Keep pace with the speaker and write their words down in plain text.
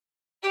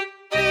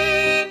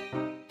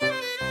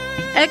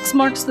X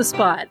marks the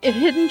spot. If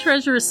hidden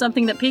treasure is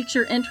something that piques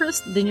your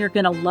interest, then you're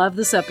going to love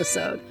this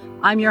episode.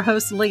 I'm your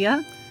host,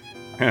 Leah.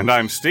 And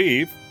I'm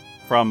Steve.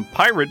 From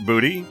pirate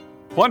booty,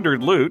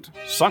 plundered loot,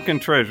 sunken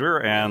treasure,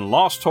 and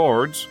lost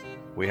hoards,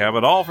 we have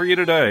it all for you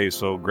today,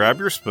 so grab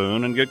your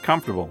spoon and get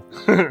comfortable.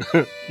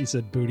 He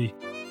said booty.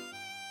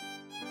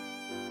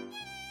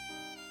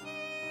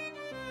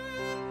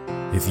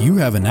 If you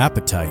have an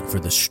appetite for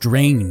the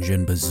strange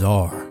and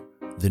bizarre,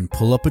 then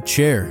pull up a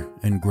chair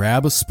and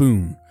grab a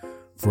spoon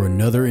for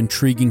another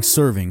intriguing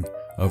serving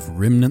of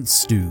Remnant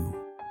Stew.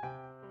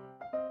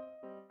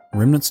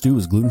 Remnant Stew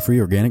is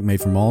gluten-free, organic,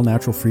 made from all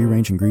natural,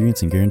 free-range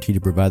ingredients, and guaranteed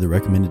to provide the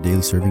recommended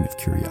daily serving of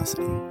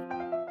curiosity.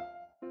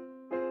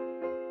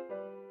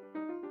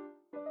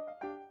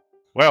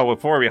 Well,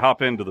 before we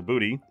hop into the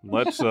booty,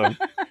 let's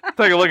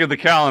take a look at the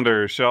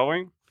calendar, shall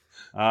we?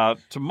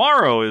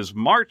 Tomorrow is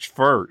March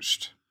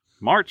 1st.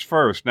 March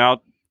 1st.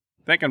 Now,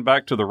 thinking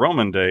back to the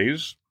Roman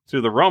days, to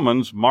the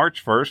Romans,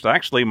 March 1st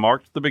actually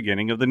marked the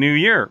beginning of the new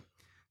year.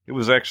 It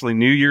was actually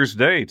New Year's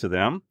Day to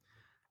them.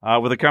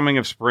 With the coming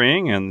of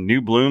spring and new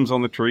blooms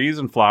on the trees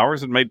and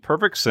flowers, it made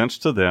perfect sense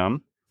to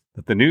them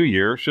that the new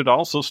year should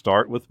also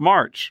start with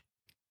March.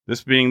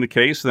 This being the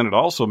case, then it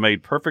also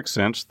made perfect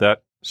sense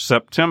that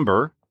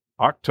September,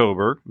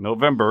 October,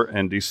 November,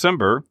 and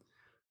December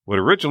would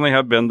originally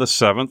have been the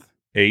 7th,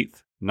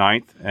 8th,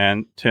 9th,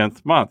 and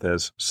 10th month,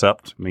 as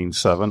sept means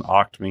 7,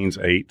 oct means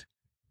 8,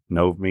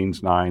 nov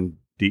means 9,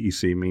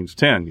 DEC means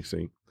 10, you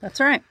see. That's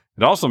right.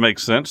 It also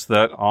makes sense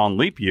that on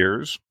leap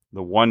years,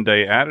 the one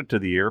day added to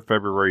the year,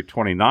 February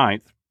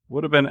 29th,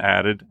 would have been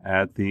added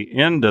at the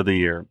end of the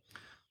year.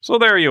 So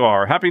there you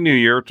are. Happy New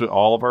Year to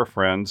all of our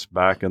friends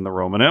back in the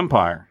Roman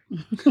Empire.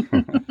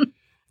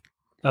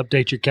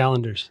 Update your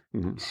calendars.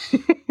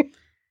 Mm-hmm.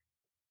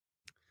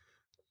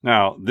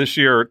 Now, this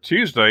year,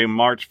 Tuesday,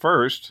 March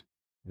 1st,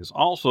 is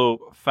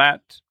also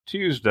Fat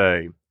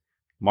Tuesday,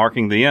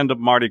 marking the end of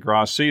Mardi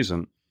Gras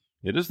season.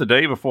 It is the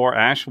day before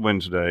Ash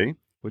Wednesday,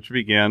 which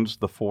begins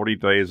the 40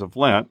 days of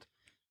Lent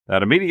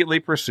that immediately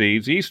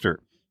precedes Easter.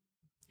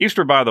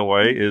 Easter, by the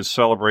way, is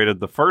celebrated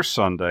the first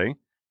Sunday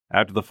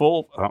after the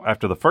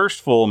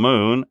first full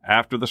moon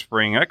after the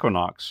spring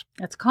equinox.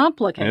 That's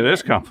complicated. It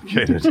is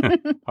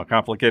complicated. How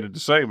complicated to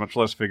say, much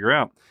less figure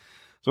out.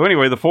 So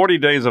anyway, the 40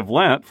 days of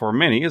Lent for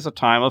many is a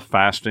time of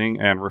fasting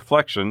and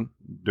reflection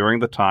during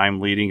the time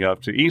leading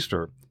up to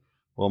Easter.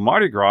 Well,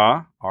 Mardi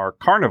Gras, or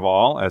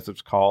Carnival, as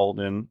it's called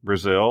in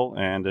Brazil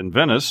and in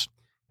Venice,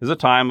 is a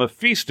time of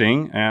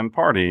feasting and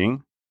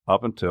partying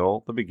up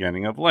until the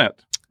beginning of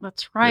Lent.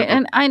 That's right.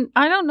 Yeah. And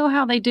I don't know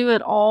how they do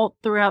it all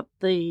throughout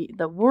the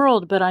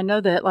world, but I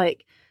know that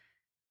like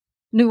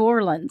New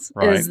Orleans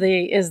is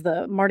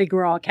the Mardi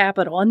Gras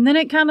capital. And then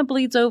it kind of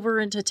bleeds over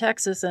into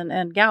Texas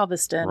and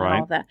Galveston and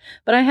all that.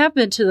 But I have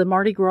been to the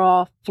Mardi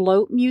Gras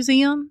Float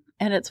Museum,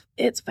 and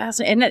it's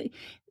fascinating. And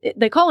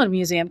they call it a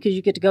museum because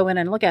you get to go in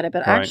and look at it,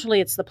 but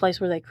actually it's the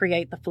place where they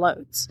create the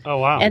floats. Oh,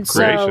 wow. And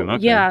Creation, so,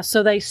 okay.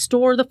 so they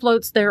store the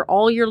floats there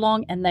all year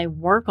long, and they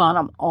work on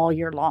them all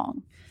year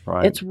long.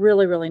 Right. It's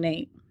really, really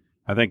neat.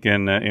 I think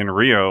in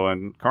Rio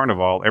and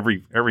Carnival,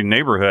 every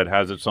neighborhood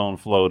has its own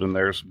float, and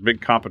there's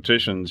big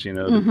competitions, to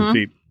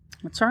compete.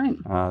 That's right.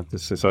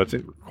 So it's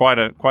quite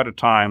a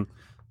time.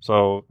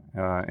 So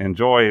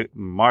enjoy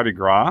Mardi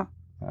Gras.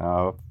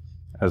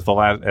 As the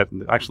last,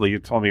 actually, you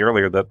told me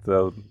earlier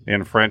that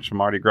in French,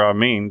 Mardi Gras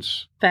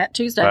means Fat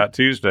Tuesday. Fat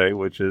Tuesday,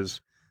 which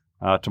is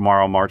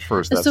tomorrow, March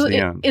 1st. That's the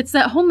end. It's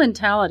that whole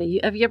mentality.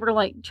 Have you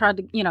ever tried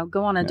to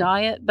go on a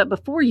diet? But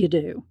before you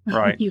do,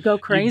 you go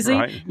crazy.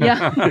 Right.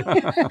 Yeah,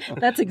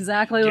 that's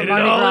exactly what Get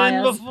Mardi it all Gras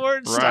in is. before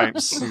it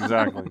stops. Right,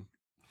 exactly.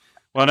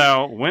 Well,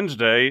 now,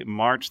 Wednesday,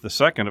 March the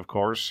 2nd, of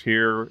course,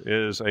 here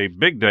is a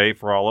big day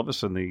for all of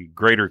us in the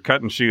greater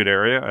Cut and Shoot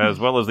area, as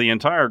well as the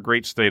entire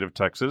great state of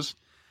Texas,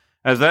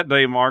 as that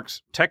day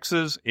marks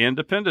Texas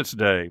Independence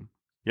Day.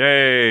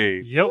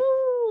 Yay! Yep.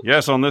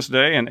 Yes, on this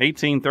day in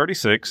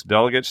 1836,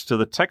 delegates to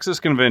the Texas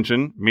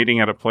Convention, meeting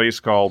at a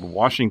place called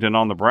Washington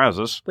on the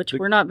Brazos. Which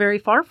we're not very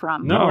far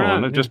from. No, we're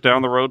not. just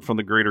down the road from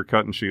the greater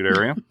Cut and Shoot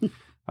area.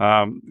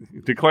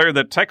 Declared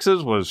that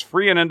Texas was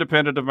free and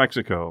independent of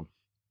Mexico.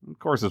 Of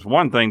course, it's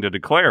one thing to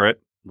declare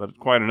it, but it's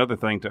quite another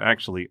thing to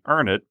actually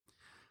earn it.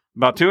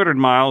 About 200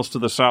 miles to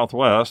the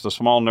southwest, a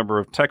small number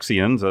of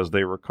Texians, as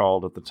they were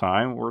called at the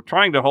time, were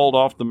trying to hold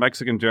off the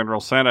Mexican General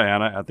Santa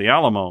Anna at the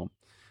Alamo.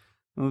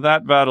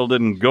 That battle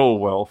didn't go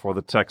well for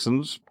the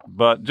Texans,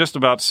 but just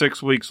about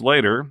 6 weeks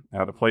later,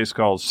 at a place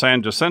called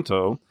San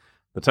Jacinto,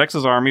 the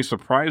Texas Army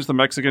surprised the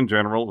Mexican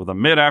general with a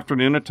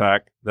mid-afternoon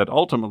attack that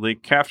ultimately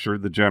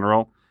captured the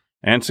general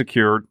and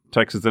secured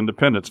Texas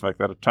independence. In fact,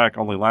 that attack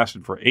only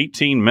lasted for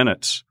 18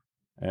 minutes,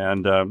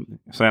 and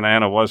Santa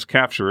Anna was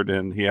captured,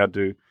 and he had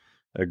to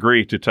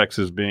agree to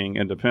Texas being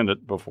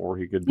independent before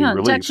he could be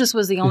released. Texas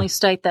was the only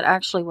state that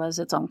actually was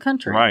its own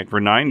country. Right.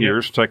 For 9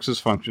 years, Texas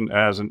functioned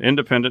as an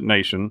independent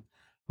nation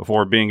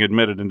before being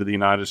admitted into the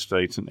United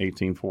States in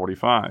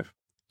 1845.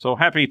 So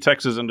happy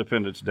Texas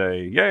Independence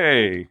Day.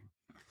 Yay!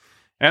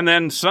 And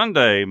then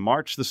Sunday,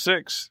 March the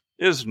 6th,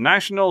 is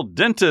National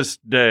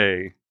Dentist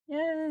Day.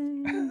 Yay!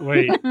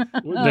 Wait,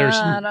 there's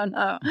I don't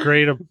know.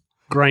 great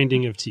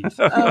grinding of teeth.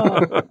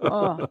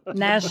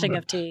 Gnashing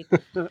of teeth.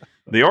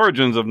 The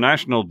origins of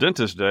National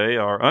Dentist Day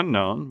are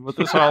unknown, but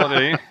this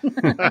holiday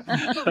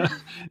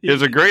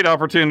is a great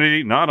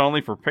opportunity not only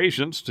for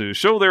patients to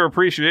show their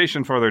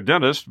appreciation for their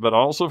dentist, but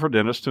also for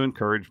dentists to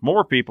encourage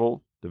more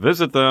people to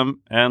visit them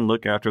and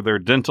look after their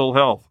dental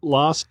health.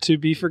 Lost to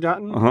be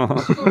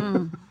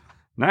forgotten.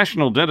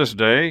 National Dentist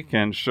Day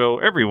can show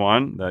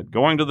everyone that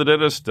going to the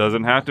dentist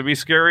doesn't have to be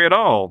scary at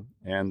all,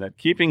 and that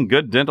keeping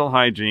good dental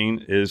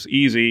hygiene is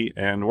easy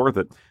and worth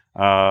it.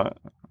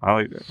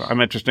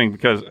 I'm interesting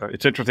because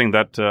it's interesting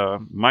that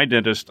my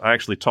dentist, I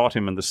actually taught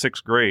him in the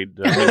 6th grade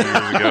many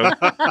years ago.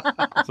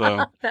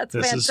 So That's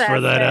This fantastic. is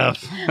for that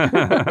F.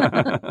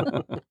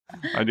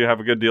 I do have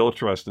a good deal of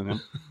trust in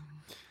him.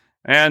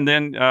 And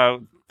then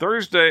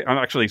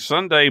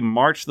Sunday,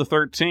 March the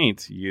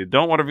 13th. You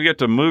don't want to forget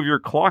to move your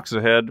clocks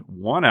ahead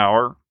 1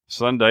 hour.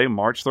 Sunday,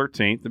 March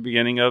 13th, the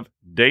beginning of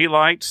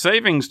Daylight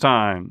Savings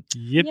Time.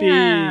 Yippee.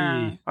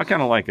 Yeah. I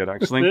kind of like it,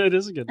 actually. It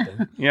is a good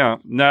thing. Yeah.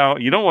 Now,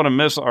 you don't want to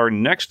miss our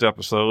next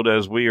episode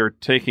as we are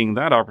taking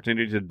that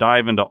opportunity to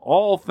dive into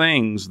all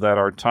things that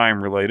are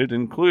time-related,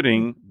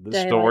 including the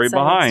Daylight story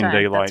savings behind time.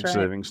 Daylight That's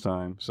right. Savings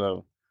Time.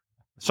 So,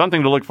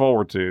 something to look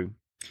forward to.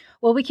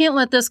 Well, we can't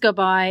let this go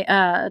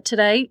by.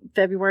 Today,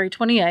 February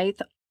 28th,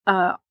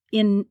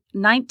 in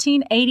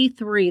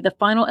 1983, the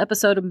final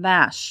episode of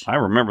MASH. I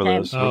remember Okay.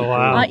 this. Oh,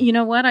 wow. You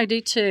know what? I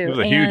do too. It was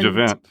a huge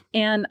event.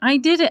 And I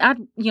did it.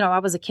 I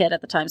was a kid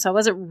at the time, so I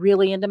wasn't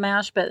really into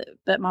MASH, but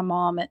my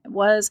mom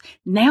was.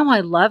 Now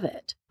I love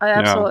it. I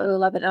absolutely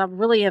love it. And I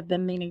really have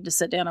been meaning to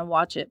sit down and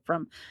watch it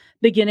from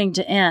beginning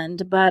to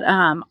end. But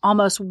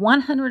almost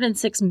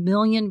 106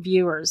 million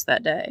viewers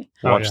that day.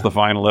 Watch Oh, yeah. the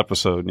final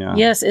episode, yeah.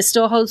 Yes, it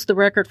still holds the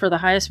record for the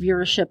highest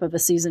viewership of a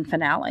season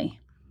finale.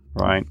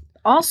 Right.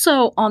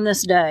 Also on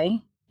this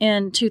day,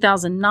 in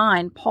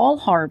 2009, Paul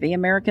Harvey,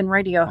 American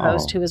radio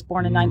host Oh. who was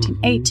born in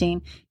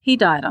 1918, he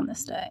died on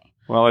this day.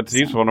 Well,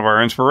 he's one of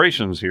our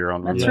inspirations here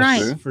on That's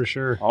Remnants right. Stew. For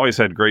sure. Always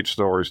had great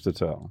stories to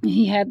tell.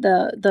 He had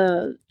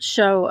the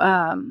show,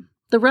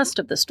 the rest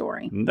of the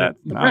story. That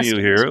The now rest you of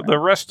the hear story. the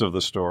rest of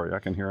the story. I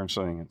can hear him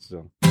saying it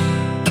still.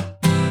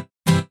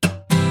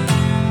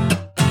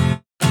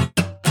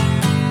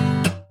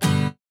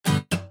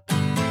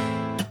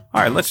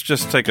 All right, let's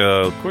just take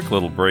a quick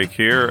little break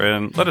here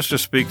and let us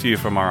just speak to you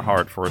from our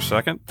heart for a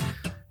second.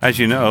 As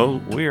you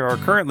know, we are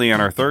currently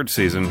in our 3rd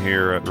season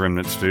here at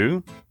Remnant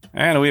Stew,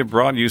 and we have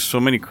brought you so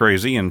many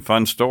crazy and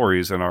fun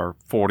stories in our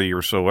 40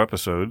 or so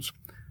episodes.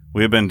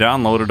 We have been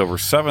downloaded over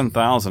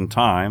 7,000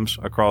 times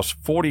across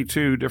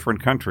 42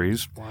 different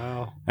countries,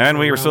 Wow. and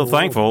we are so Around the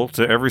world. thankful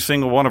to every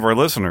single one of our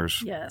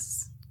listeners.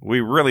 Yes. We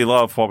really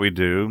love what we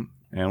do,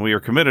 and we are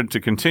committed to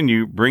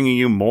continue bringing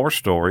you more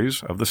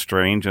stories of the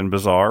strange and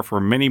bizarre for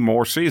many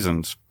more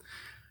seasons.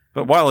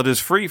 But while it is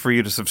free for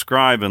you to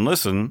subscribe and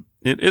listen,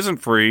 it isn't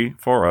free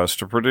for us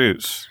to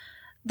produce.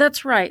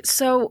 That's right.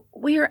 So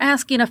we are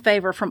asking a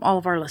favor from all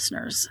of our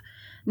listeners.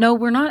 No,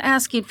 we're not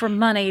asking for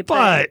money,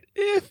 But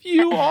if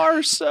you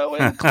are so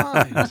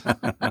inclined,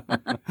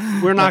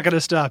 we're not going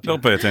to stop you.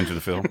 Don't pay attention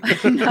to Phil.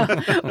 No,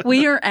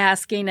 we are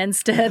asking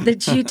instead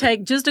that you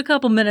take just a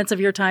couple minutes of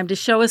your time to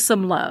show us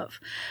some love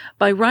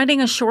by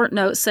writing a short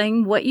note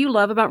saying what you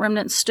love about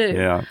Remnant Stew.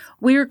 Yeah.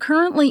 We are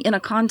currently in a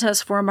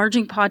contest for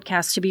emerging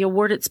podcasts to be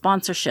awarded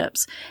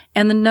sponsorships,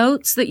 and the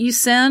notes that you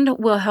send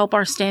will help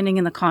our standing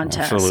in the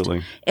contest.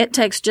 Absolutely. It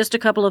takes just a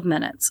couple of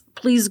minutes.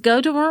 Please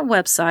go to our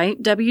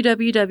website,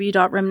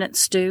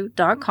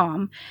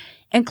 www.remnantstew.com,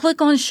 and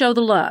click on Show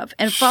the Love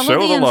and follow Show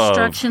the the love.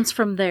 instructions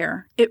from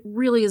there. It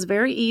really is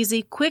very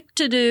easy, quick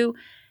to do,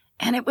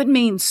 and it would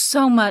mean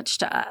so much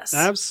to us.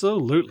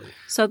 Absolutely.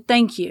 So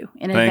thank you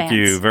in advance. Thank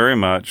you very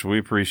much. We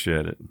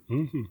appreciate it.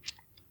 Mhm.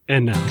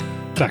 And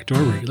now, back to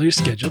our regularly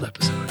scheduled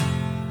episode.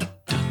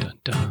 Dun, dun,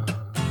 dun.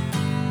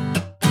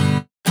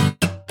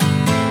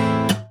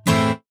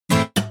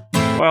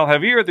 Well,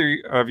 have you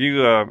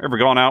ever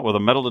gone out with a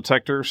metal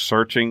detector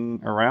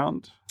searching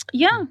around?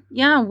 Yeah,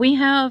 we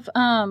have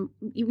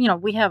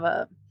we have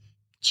a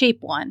cheap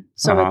one,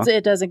 so Uh-huh.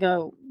 it doesn't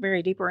go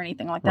very deep or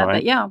anything like that. Right.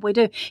 But yeah, we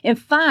do. In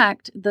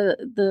fact,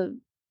 the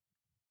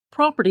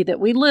property that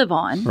we live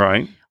on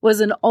Right. was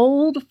an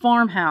old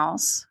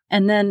farmhouse,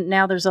 and then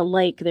now there's a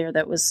lake there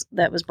that was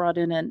brought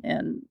in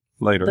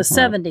Later. the Right.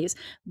 70s.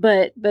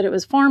 But it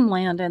was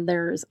farmland, and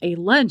there's a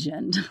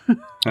legend.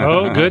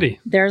 Oh, goody.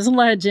 There's a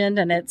legend,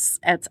 and it's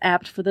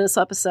apt for this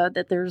episode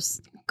that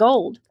there's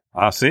gold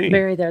I see.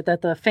 buried there,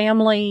 that the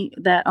family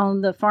that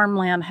owned the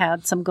farmland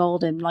had some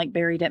gold and like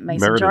buried it in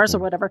mason Buried it jars or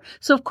there. whatever.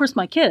 So of course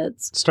my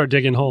kids Start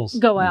digging holes.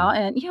 go out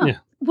and Yeah.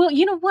 Well,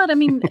 you know what? I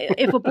mean,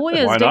 if a boy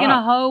is Why digging not?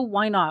 a hole,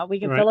 why not? We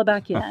can Right. fill it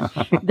back in.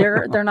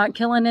 They're not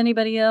killing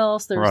anybody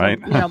else. There's Right.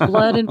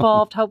 blood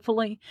involved,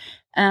 hopefully,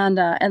 and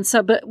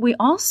so. But we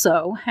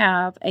also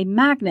have a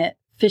magnet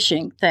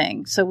fishing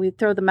thing, so we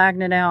throw the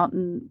magnet out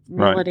and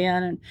reel Right. it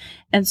in,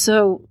 and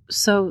so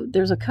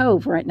there's a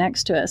cove right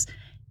next to us,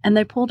 and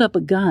they pulled up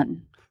a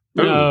gun.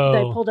 No.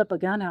 They pulled up a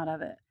gun out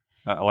of it.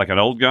 Like an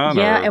old gun?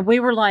 Yeah, or? and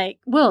we were like,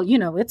 well,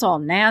 it's all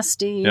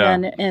nasty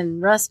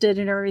and rusted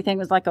and everything. It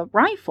was like a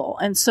rifle.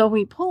 And so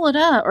we pull it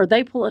up, or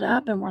they pull it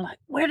up, and we're like,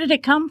 where did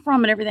it come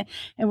from and everything?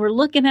 And we're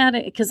looking at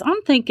it, because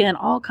I'm thinking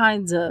all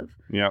kinds of...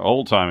 Yeah,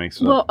 old-timey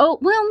stuff. Well,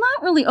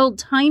 not really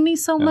old-timey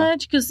so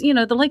much, because,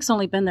 the lake's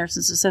only been there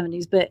since the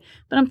 70s. But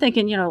I'm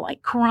thinking,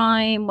 like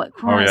crime,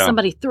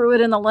 somebody threw it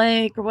in the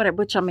lake or whatever,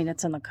 which, I mean,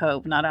 it's in the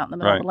cove, not out in the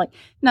middle of the lake.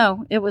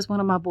 No, it was one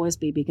of my boys'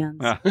 BB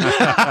guns.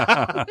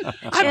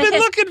 I've been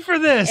looking for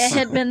this. It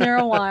had been there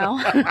a while.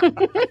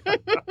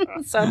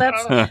 So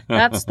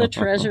that's the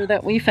treasure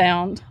that we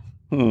found.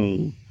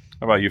 How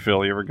about you,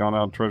 Phil? You ever gone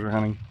out treasure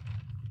hunting?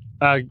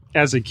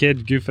 As a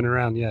kid, goofing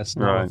around, yes.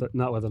 Right.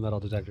 Not with a metal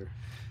detector.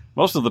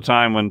 Most of the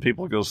time when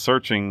people go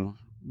searching,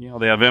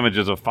 they have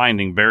images of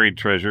finding buried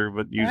treasure,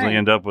 but usually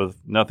end up with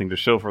nothing to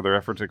show for their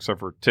efforts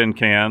except for tin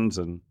cans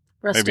and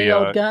rusty maybe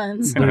old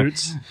guns.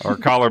 Boots. Or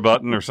collar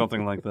button or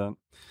something like that.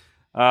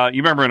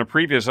 You remember in a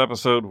previous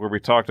episode where we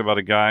talked about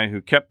a guy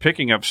who kept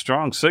picking up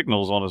strong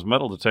signals on his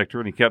metal detector,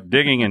 and he kept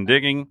digging and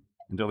digging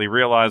until he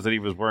realized that he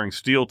was wearing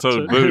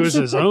steel-toed boots. It was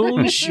his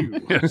own shoe.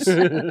 Yes.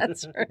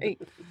 That's right.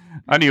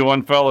 I knew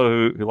one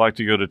fellow who liked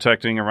to go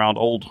detecting around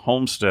old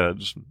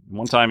homesteads.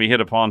 One time he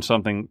hit upon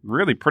something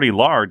really pretty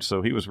large,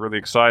 so he was really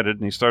excited,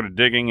 and he started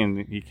digging,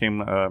 and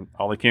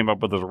all he came up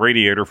with was a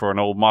radiator for an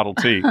old Model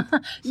T.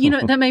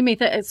 That made me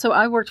think. So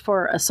I worked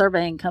for a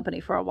surveying company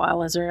for a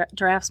while as a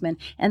draftsman,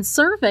 and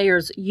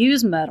surveyors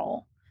use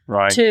metal.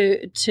 Right.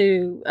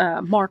 To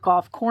mark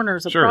off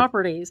corners of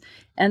properties.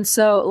 And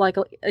so, my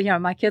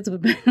kids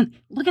would be,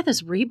 look at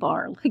this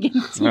rebar. Look at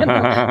what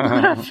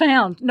I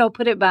found. No,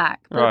 put it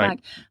back. Put it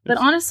back. But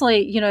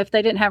honestly, if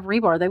they didn't have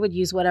rebar, they would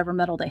use whatever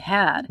metal they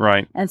had.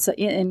 Right. And so,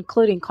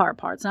 including car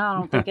parts. Now, I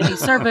don't think any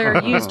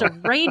surveyor used a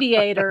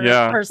radiator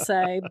per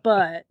se,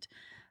 but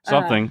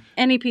something.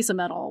 Any piece of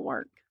metal will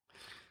work.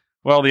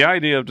 Well, the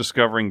idea of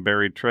discovering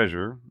buried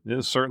treasure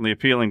is certainly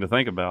appealing to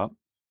think about.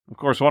 Of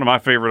course, one of my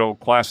favorite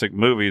old classic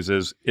movies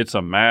is It's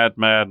a Mad,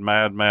 Mad,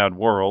 Mad, Mad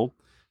World,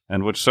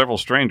 in which several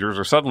strangers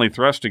are suddenly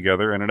thrust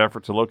together in an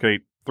effort to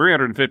locate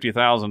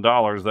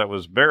 $350,000 that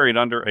was buried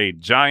under a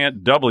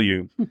giant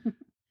W.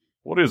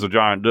 What is a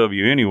giant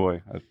W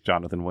anyway?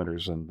 Jonathan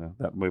Winters in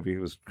that movie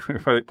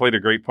played a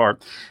great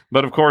part.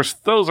 But of course,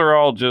 those are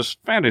all just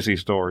fantasy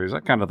stories.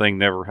 That kind of thing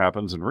never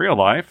happens in real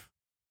life.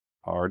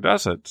 Or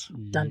does it?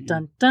 Dun,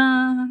 dun,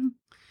 dun.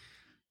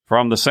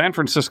 From the San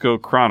Francisco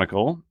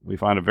Chronicle, we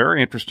find a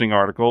very interesting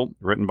article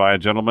written by a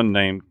gentleman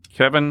named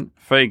Kevin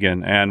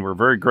Fagan, and we're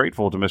very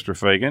grateful to Mr.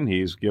 Fagan.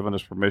 He's given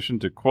us permission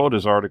to quote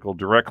his article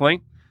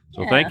directly,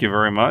 so thank you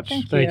very much.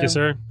 Thank you,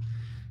 sir.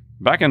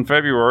 Back in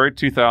February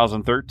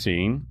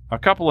 2013, a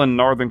couple in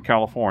Northern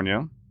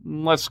California,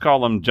 let's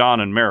call them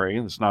John and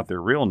Mary, that's not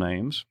their real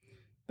names,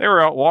 they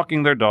were out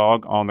walking their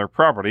dog on their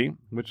property,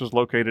 which was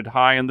located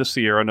high in the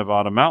Sierra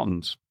Nevada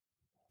mountains.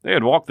 They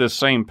had walked this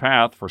same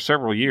path for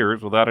several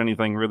years without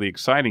anything really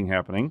exciting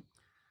happening.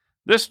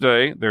 This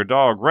day, their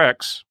dog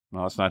Rex,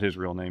 well, that's not his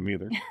real name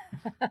either,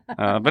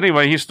 but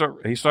anyway, he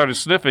started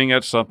sniffing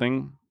at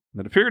something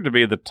that appeared to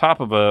be the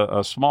top of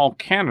a small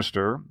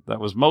canister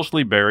that was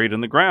mostly buried in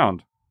the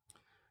ground.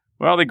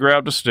 Well, they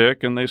grabbed a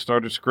stick and they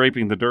started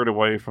scraping the dirt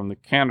away from the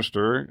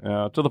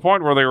canister to the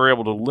point where they were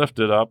able to lift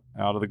it up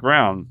out of the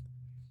ground.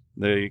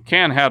 The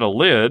can had a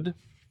lid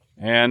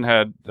and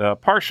had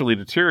partially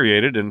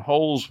deteriorated, and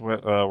holes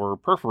were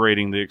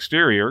perforating the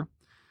exterior.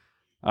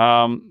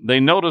 They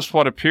noticed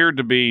what appeared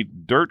to be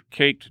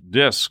dirt-caked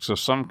discs of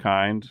some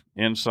kind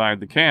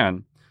inside the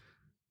can.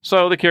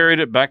 So they carried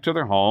it back to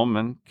their home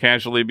and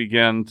casually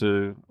began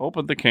to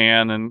open the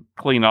can and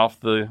clean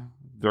off the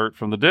dirt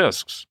from the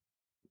discs.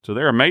 To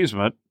their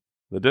amazement,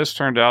 the discs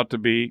turned out to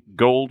be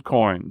gold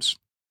coins.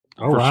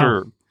 Oh, for wow.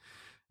 sure.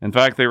 In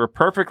fact, they were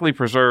perfectly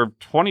preserved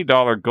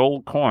 $20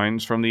 gold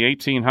coins from the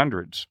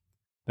 1800s.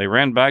 They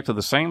ran back to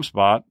the same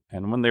spot,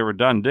 and when they were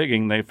done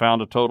digging, they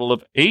found a total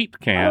of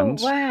 8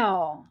 cans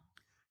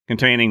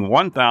containing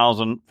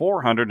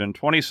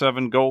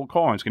 1,427 gold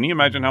coins. Can you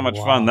imagine how much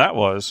fun that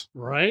was?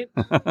 Right?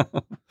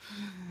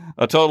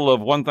 A total of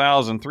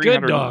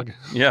 1,300. Good dog.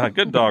 Yeah,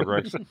 good dog,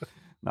 Rex.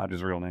 Not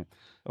his real name.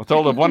 A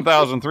total of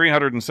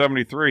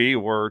 1,373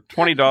 were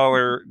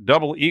 $20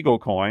 double eagle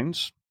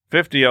coins.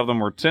 50 of them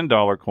were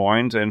 $10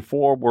 coins, and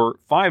 4 were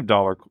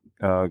 $5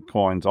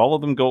 coins, all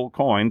of them gold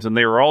coins, and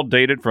they were all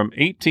dated from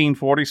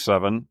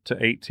 1847 to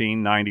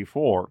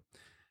 1894.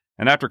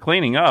 And after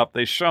cleaning up,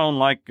 they shone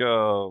like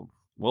gold.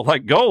 In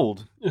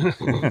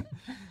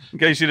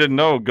case you didn't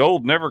know,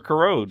 gold never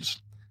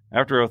corrodes.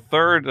 After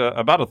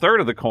about a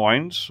third of the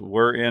coins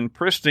were in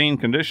pristine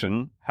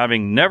condition,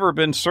 having never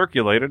been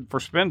circulated for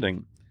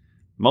spending.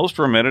 Most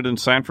were minted in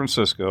San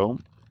Francisco.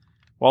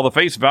 While the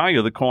face value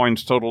of the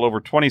coins totaled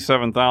over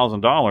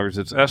 $27,000,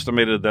 it's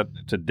estimated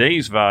that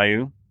today's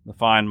value, the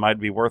find might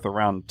be worth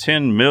around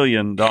 $10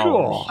 million.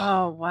 Cool.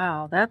 Oh,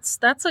 wow. That's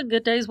a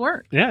good day's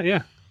work.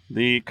 Yeah.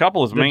 The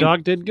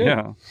dog did good.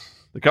 Yeah.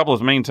 The couple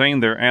has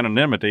maintained their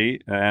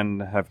anonymity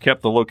and have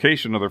kept the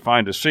location of their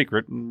find a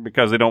secret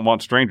because they don't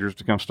want strangers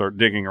to come start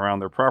digging around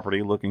their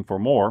property looking for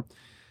more.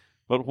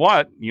 But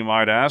what, you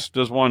might ask,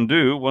 does one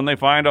do when they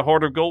find a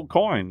hoard of gold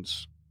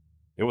coins?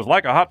 It was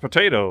like a hot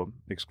potato,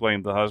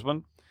 exclaimed the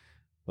husband.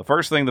 The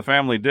first thing the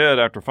family did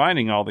after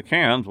finding all the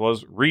cans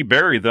was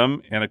rebury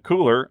them in a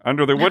cooler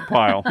under their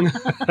woodpile.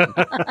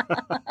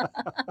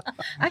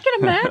 I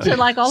can imagine,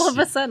 like, all of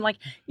a sudden, like,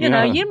 you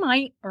know, you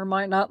might or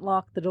might not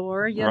lock the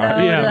door, to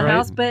the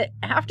house, but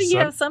after you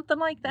have something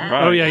like that.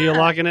 Right. Oh, yeah, you're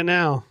locking it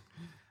now.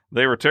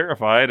 They were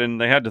terrified,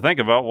 and they had to think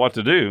about what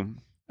to do.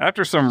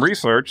 After some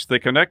research, they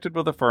connected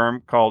with a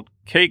firm called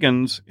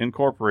Kagan's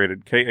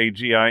Incorporated,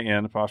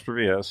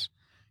 K-A-G-I-N''S,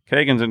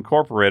 Kagan's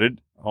Incorporated,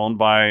 owned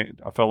by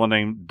a fellow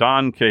named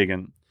Don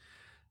Kagan,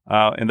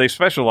 and they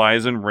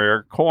specialize in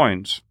rare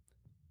coins.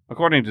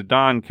 According to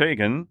Don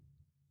Kagan,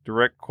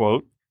 direct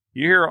quote,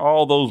 "You hear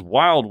all those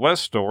Wild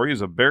West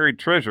stories of buried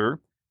treasure,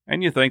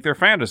 and you think they're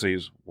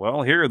fantasies.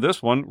 Well, here,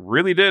 this one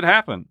really did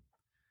happen."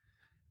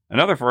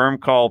 Another firm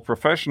called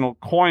Professional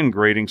Coin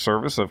Grading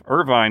Service of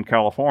Irvine,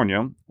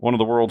 California, one of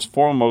the world's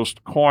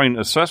foremost coin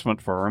assessment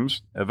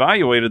firms,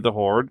 evaluated the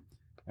hoard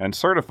and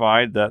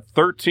certified that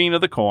 13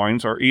 of the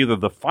coins are either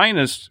the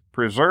finest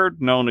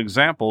preserved known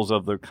examples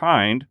of their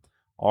kind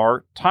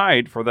or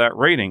tied for that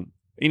rating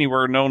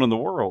anywhere known in the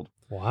world.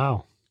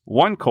 Wow.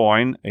 One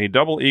coin, a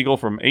double eagle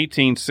from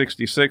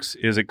 1866,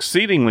 is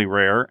exceedingly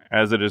rare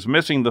as it is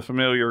missing the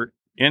familiar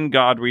 "In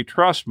God We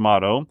Trust"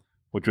 motto,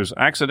 which was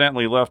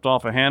accidentally left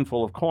off a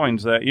handful of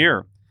coins that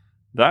year.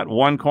 That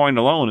one coin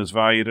alone is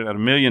valued at $1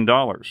 million.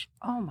 Oh,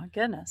 my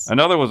goodness.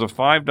 Another was a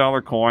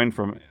 $5 coin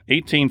from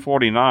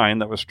 1849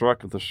 that was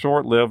struck at the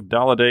short-lived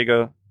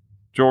Dahlonega,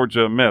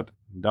 Georgia Mint.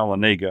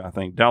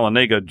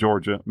 Dahlonega,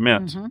 Georgia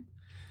Mint. Mm-hmm.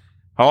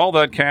 How all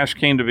that cash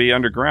came to be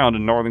underground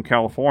in Northern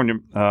California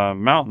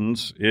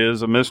mountains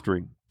is a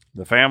mystery.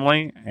 The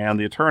family and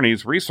the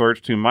attorneys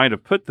researched who might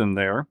have put them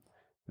there,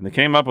 and they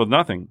came up with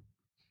nothing.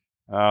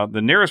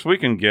 The nearest we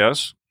can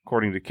guess,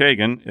 according to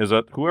Kagan, is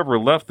that whoever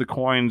left the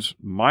coins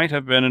might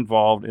have been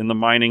involved in the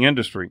mining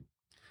industry.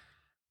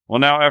 Well,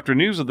 now, after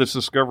news of this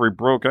discovery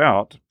broke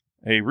out,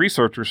 a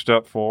researcher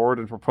stepped forward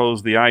and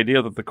proposed the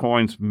idea that the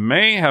coins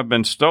may have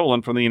been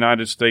stolen from the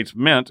United States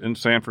Mint in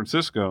San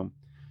Francisco.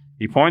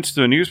 He points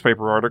to a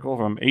newspaper article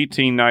from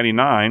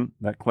 1899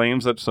 that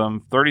claims that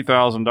some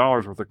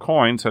 $30,000 worth of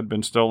coins had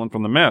been stolen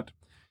from the Mint.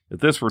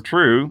 If this were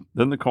true,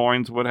 then the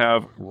coins would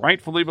have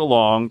rightfully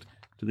belonged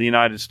to the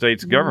United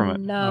States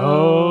government.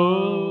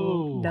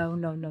 No. Dun,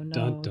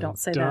 Don't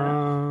say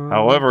dun. that.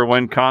 However,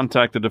 when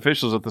contacted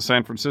officials at the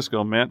San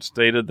Francisco Mint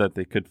stated that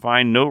they could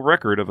find no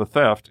record of a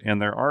theft in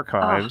their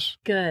archives,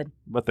 good.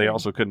 but they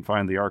also couldn't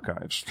find the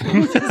archives.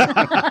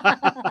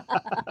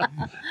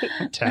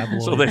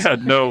 Tabloids. So they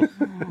had no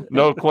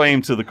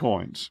claim to the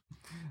coins.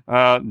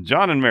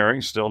 John and Mary,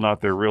 still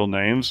not their real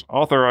names,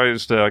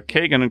 authorized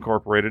Kagan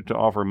Incorporated to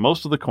offer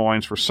most of the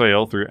coins for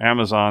sale through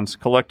Amazon's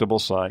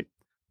collectible site.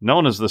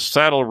 Known as the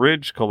Saddle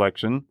Ridge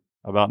Collection,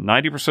 about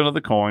 90% of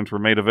the coins were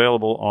made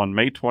available on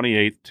May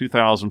 28,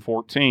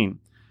 2014.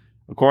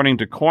 According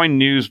to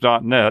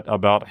CoinNews.net,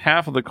 about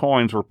half of the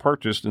coins were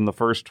purchased in the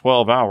first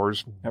 12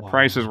 hours at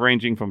prices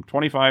ranging from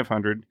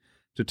 $2,500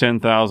 to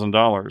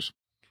 $10,000.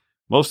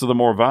 Most of the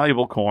more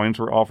valuable coins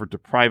were offered to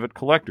private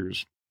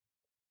collectors.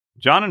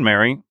 John and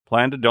Mary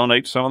plan to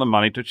donate some of the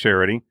money to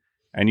charity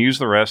and use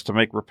the rest to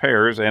make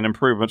repairs and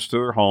improvements to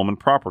their home and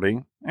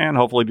property, and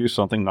hopefully do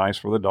something nice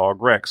for the dog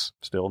Rex.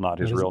 Still not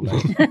his real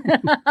name.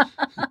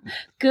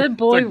 Good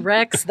boy,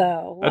 Rex,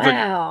 though.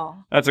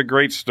 Wow. That's a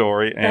great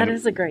story. And that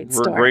is a great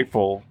story. We're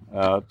grateful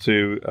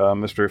to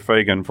Mr.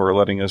 Fagan for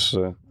letting us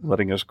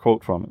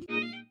quote from it.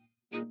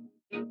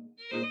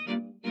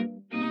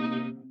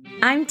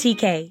 I'm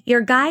TK,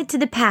 your guide to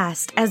the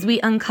past as we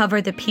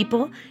uncover the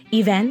people,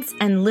 events,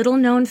 and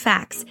little-known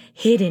facts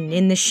hidden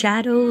in the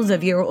shadows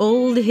of your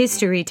old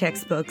history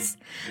textbooks.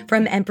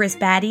 From Empress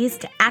baddies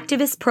to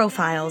activist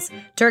profiles,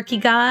 turkey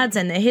gods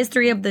and the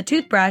history of the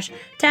toothbrush,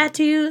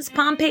 tattoos,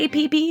 Pompeii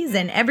peepees,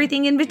 and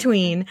everything in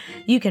between,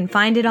 you can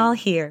find it all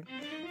here.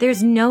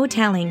 There's no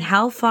telling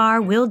how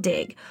far we'll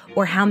dig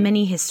or how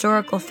many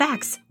historical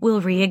facts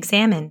we'll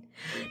re-examine.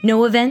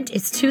 No event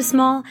is too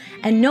small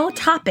and no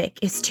topic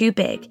is too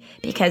big,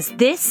 because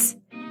this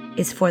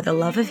is for the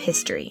love of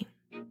history.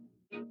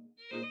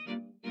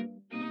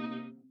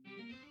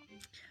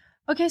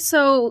 Okay,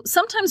 so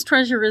sometimes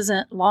treasure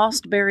isn't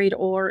lost, buried,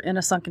 or in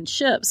a sunken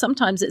ship.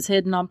 Sometimes it's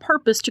hidden on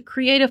purpose to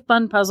create a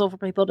fun puzzle for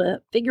people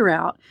to figure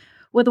out,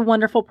 with a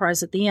wonderful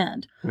prize at the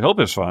end. We hope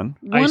it's fun.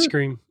 Ice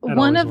cream. This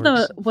one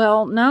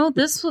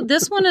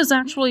is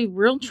actually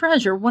real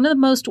treasure. One of the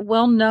most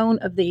well-known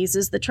of these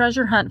is the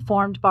treasure hunt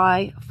formed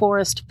by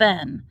Forrest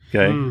Fenn.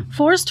 Okay.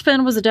 Forrest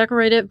Fenn was a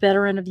decorated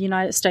veteran of the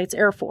United States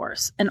Air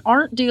Force, an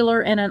art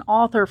dealer and an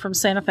author from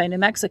Santa Fe, New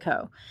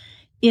Mexico.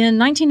 In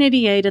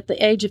 1988, at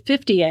the age of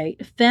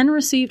 58, Fenn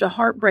received a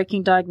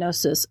heartbreaking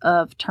diagnosis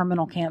of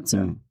terminal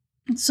cancer.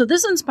 So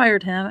this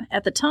inspired him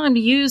at the time to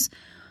use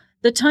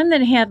the time that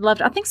he had left.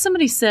 I think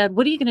somebody said,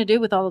 "What are you going to do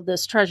with all of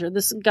this treasure?"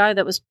 This guy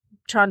that was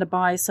trying to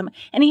buy some,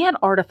 and he had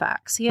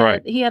artifacts. He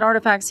had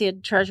artifacts. He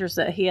had treasures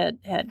that he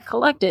had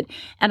collected,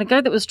 and a guy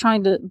that was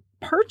trying to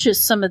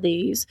purchase some of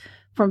these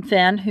from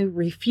Fenn, who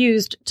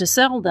refused to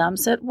sell them,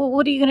 said, well,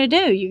 what are you going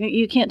to do?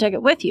 You can't take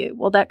it with you.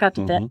 Well, that got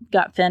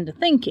Fenn to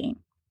thinking.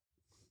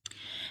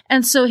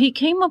 And so he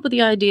came up with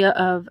the idea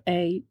of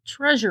a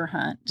treasure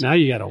hunt. Now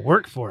you got to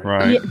work for it.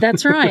 Right. Yeah,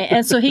 that's right.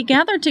 And so he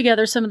gathered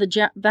together some of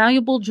the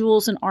valuable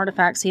jewels and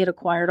artifacts he had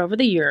acquired over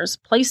the years,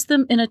 placed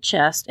them in a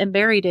chest, and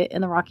buried it in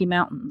the Rocky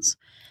Mountains.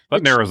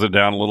 That narrows it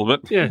down a little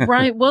bit. Yeah.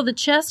 Right. Well, the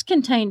chest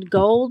contained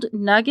gold,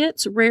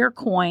 nuggets, rare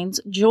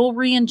coins,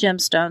 jewelry, and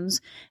gemstones,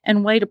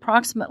 and weighed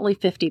approximately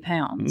 50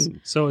 pounds.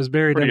 So it was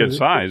buried Pretty under good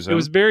size. It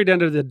was buried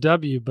under the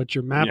W, but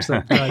your map's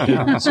upside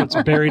down, so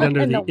it's buried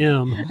under the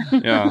M.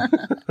 Yeah.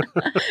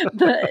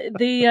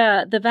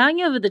 The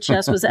value of the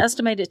chest was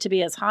estimated to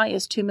be as high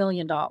as $2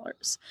 million,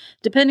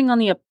 depending on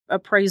the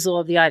appraisal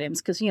of the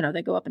items, because,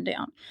 they go up and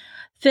down.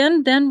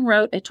 Fenn then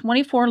wrote a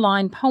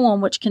 24-line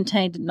poem which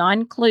contained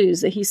 9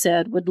 clues that he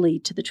said would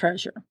lead to the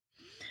treasure.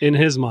 In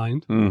his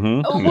mind.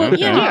 Mm-hmm. Oh, well,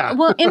 yeah.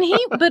 Well, and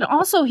but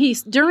also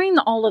during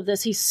all of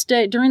this, he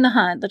stayed, during the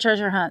hunt, the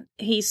treasure hunt,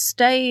 he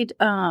stayed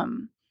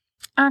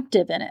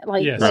active in it.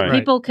 Like, Yes, right.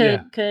 people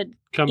could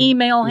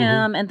email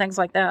him and things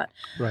like that.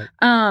 Right.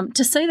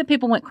 To say that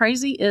people went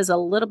crazy is a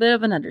little bit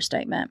of an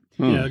understatement.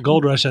 Yeah,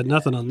 Gold Rush had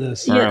nothing on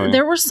this. Yeah,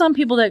 there were some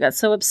people that got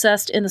so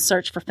obsessed in the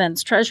search for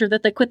Fenn's treasure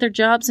that they quit their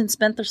jobs and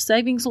spent their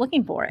savings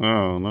looking for it.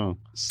 Oh, no.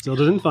 Still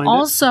didn't find it.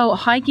 Also,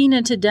 hiking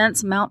into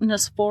dense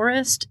mountainous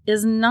forest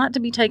is not to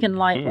be taken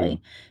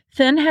lightly.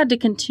 Fenn had to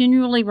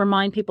continually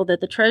remind people that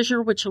the treasure,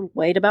 which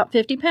weighed about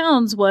 50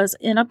 pounds, was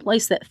in a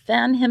place that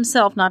Fenn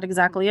himself, not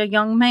exactly a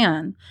young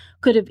man,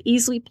 could have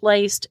easily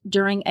placed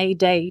during a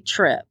day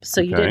trip.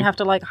 So you didn't have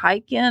to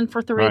hike in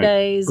for 3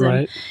 days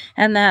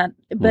and that.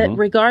 But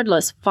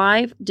regardless,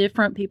 5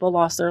 different people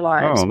lost their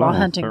lives while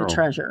hunting the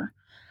treasure.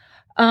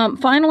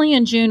 Finally,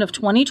 in June of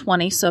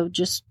 2020, so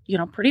just,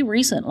 pretty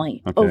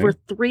recently, over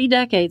 3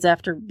 decades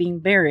after being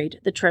buried,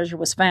 the treasure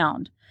was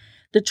found.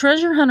 The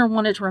treasure hunter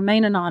wanted to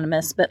remain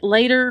anonymous, but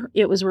later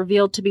it was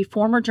revealed to be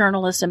former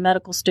journalist and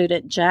medical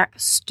student Jack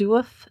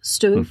Stoof.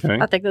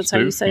 I think that's how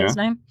you say his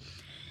name.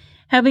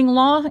 Having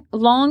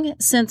long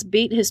since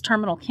beat his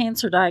terminal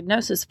cancer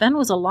diagnosis, Fenn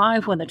was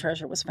alive when the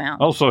treasure was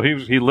found. Oh, so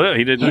he lived.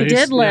 He didn't. He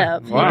did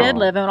live. Wow. He did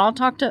live, and I'll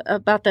talk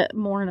about that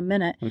more in a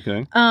minute.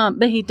 Okay.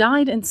 But he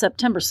died in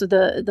September, so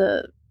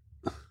the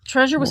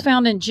treasure was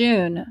found in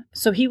June.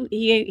 So he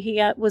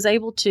was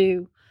able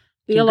to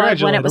be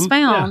alive when it was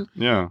found.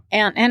 Yeah.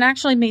 And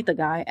actually meet the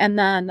guy. And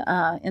then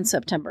in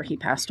September he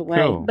passed away.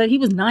 Cool. But he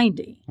was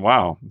 90.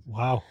 Wow.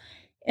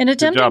 Good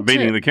job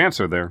beating the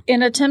cancer there.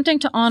 In attempting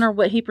to honor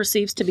what he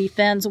perceives to be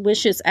Fenn's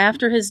wishes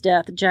after his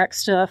death, Jack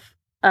Stoof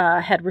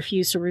had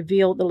refused to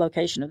reveal the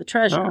location of the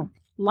treasure. Oh.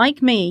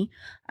 Like me,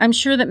 I'm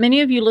sure that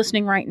many of you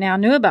listening right now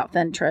knew about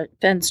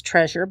Fenn's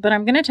treasure, but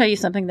I'm going to tell you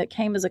something that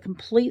came as a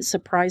complete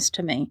surprise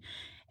to me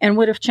and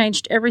would have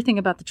changed everything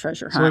about the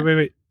treasure hunt. So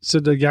wait. So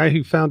the guy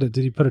who found it,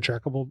 did he put a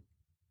trackable?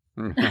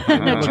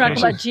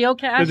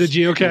 Geocache? The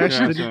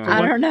geocache? Yeah,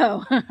 I don't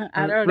know.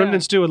 I don't know.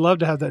 Remnants 2 would love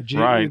to have that.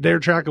 They're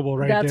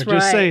trackable That's there.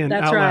 Just saying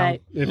That's out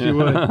right. loud, if you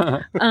would.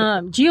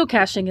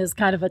 Geocaching is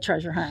kind of a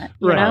treasure hunt.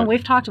 You know,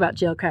 we've talked about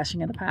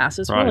geocaching in the past.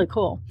 It's really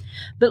cool.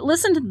 But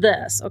listen to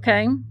this,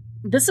 okay?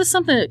 This is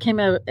something that came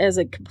out as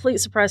a complete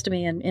surprise to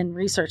me in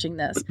researching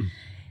this.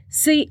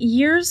 See,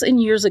 years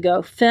and years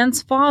ago,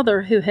 Fenn's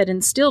father, who had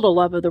instilled a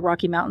love of the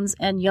Rocky Mountains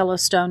and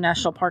Yellowstone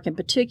National Park in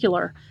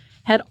particular,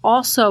 had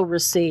also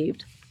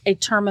received a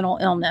terminal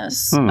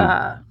illness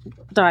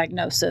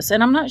diagnosis.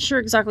 And I'm not sure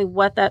exactly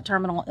what that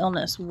terminal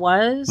illness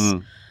was.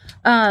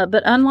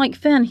 But unlike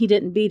Fenn, he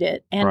didn't beat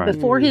it. And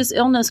before his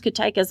illness could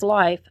take his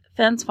life,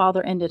 Fenn's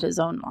father ended his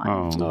own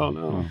life. Oh,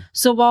 no.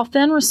 So while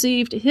Fenn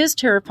received his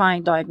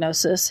terrifying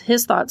diagnosis,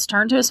 his thoughts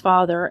turned to his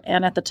father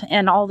and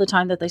and all the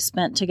time that they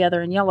spent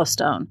together in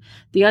Yellowstone.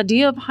 The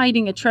idea of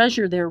hiding a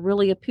treasure there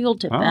really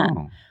appealed to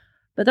Fenn.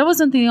 But that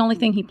wasn't the only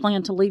thing he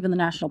planned to leave in the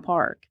national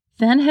park.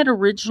 Fenn had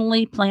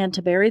originally planned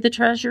to bury the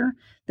treasure.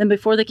 Then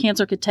before the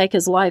cancer could take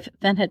his life,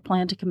 Fenn had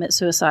planned to commit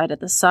suicide at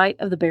the site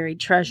of the buried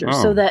treasure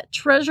so that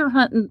treasure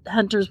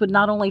hunters would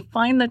not only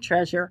find the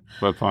treasure,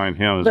 but find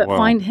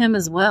him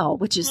as well,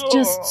 which is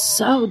just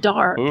so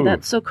dark. Ooh.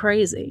 That's so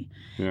crazy.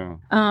 Yeah.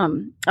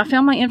 I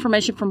found my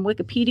information from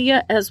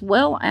Wikipedia as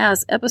well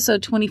as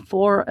episode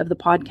 24 of the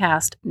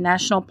podcast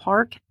National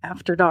Park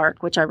After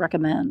Dark, which I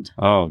recommend.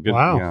 Oh, good.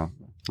 Wow. Yeah.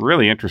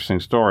 Really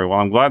interesting story. Well,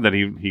 I'm glad that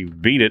he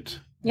beat it.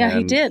 Yeah,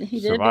 he did. He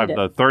did survived beat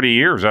it. 30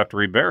 years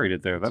after he buried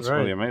it there. That's right.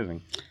 really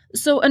amazing.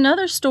 So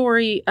another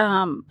story,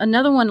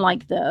 another one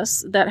like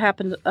this that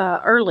happened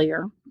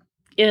earlier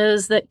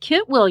is that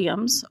Kit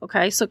Williams,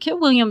 so Kit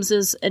Williams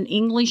is an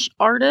English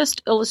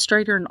artist,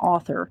 illustrator, and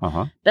author,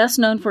 best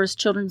known for his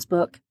children's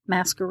book,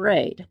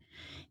 Masquerade.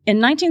 In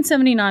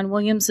 1979,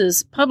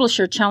 Williams's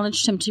publisher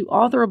challenged him to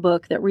author a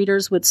book that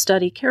readers would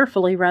study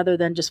carefully rather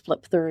than just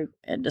flip through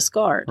and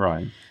discard.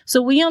 Right. So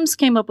Williams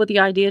came up with the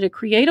idea to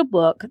create a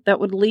book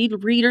that would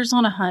lead readers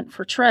on a hunt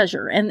for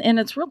treasure. And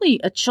it's really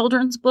a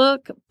children's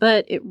book,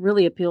 but it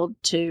really appealed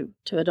to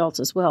adults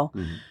as well.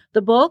 Mm-hmm.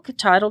 The book,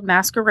 titled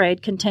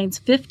Masquerade, contains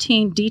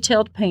 15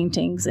 detailed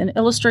paintings and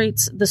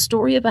illustrates the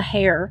story of a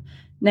hare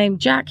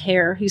named Jack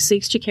Hare who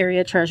seeks to carry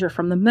a treasure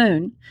from the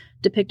moon,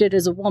 depicted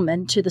as a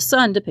woman, to the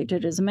sun,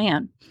 depicted as a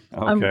man.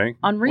 Okay.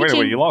 On reaching,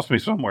 Wait, you lost me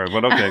somewhere,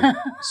 but okay.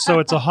 So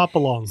it's a hop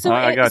along.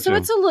 I got you.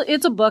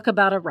 It's a book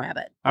about a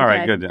rabbit. All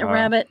right, good. A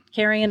rabbit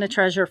carrying a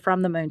treasure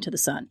from the moon to the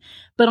sun.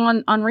 But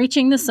on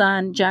reaching the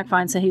sun, Jack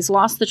finds that he's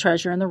lost the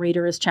treasure, and the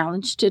reader is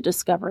challenged to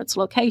discover its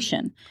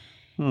location.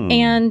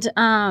 And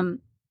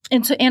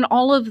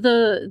all of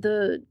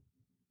the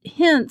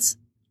hints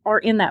are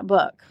in that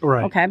book.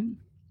 Right. Okay.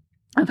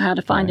 Of how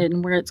to find it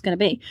and where it's going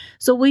to be.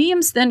 So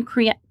Williams then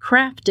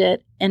crafted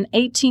an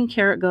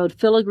 18-karat gold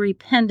filigree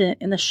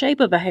pendant in the shape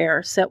of a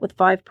hare set with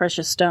 5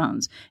 precious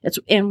stones.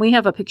 And we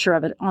have a picture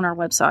of it on our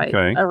website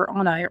or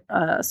on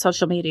our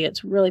social media.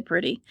 It's really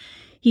pretty.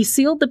 He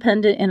sealed the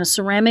pendant in a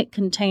ceramic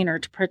container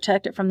to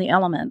protect it from the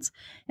elements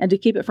and to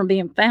keep it from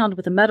being found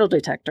with a metal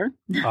detector.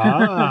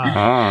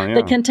 Yeah.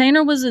 The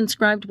container was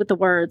inscribed with the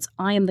words,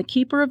 "I am the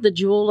keeper of the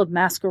jewel of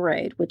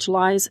Masquerade, which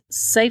lies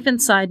safe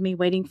inside me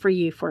waiting for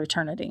you for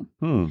eternity."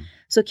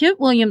 So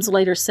Kit Williams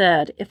later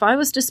said, if I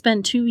was to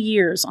spend 2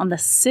 years on the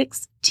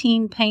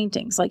 16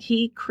 paintings, like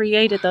he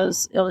created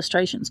those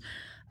illustrations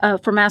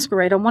for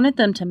Masquerade, I wanted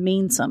them to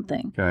mean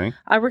something. Okay.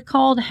 I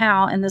recalled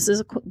how, and this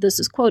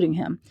is quoting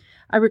him,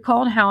 I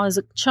recalled how as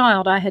a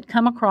child I had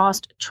come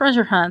across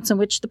treasure hunts in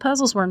which the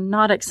puzzles were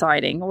not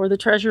exciting or the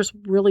treasures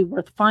really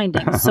worth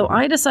finding. So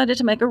I decided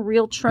to make a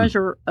real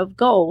treasure of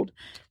gold,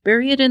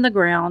 bury it in the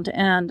ground,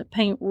 and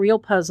paint real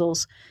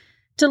puzzles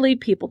to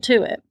lead people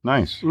to it.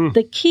 Nice.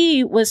 The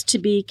key was to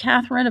be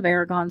Catherine of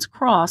Aragon's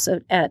cross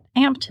at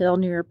Ampthill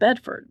near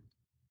Bedford.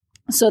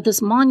 So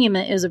this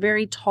monument is a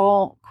very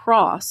tall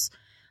cross.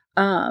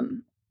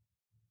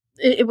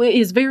 It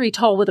is very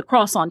tall with a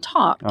cross on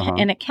top,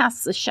 and it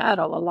casts a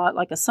shadow a lot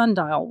like a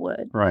sundial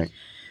would. Right.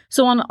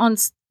 So on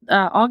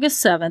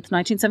August 7th,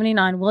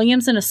 1979,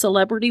 Williams and a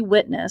celebrity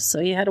witness, so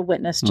he had a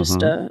witness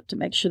just to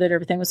make sure that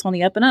everything was on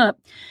the up and up,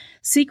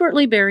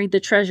 secretly buried the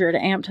treasure at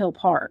Ampthill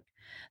Park.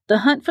 The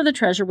hunt for the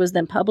treasure was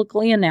then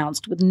publicly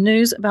announced with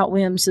news about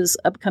Williams's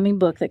upcoming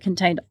book that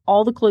contained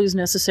all the clues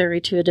necessary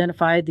to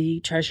identify the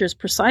treasure's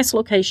precise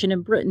location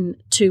in Britain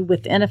to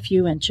within a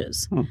few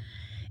inches.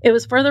 It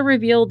was further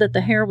revealed that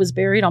the hare was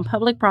buried on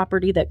public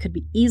property that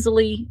could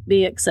easily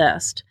be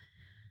accessed.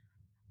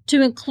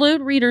 To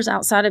include readers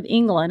outside of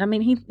England, I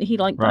mean, he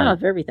thought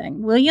of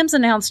everything. Williams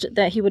announced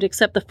that he would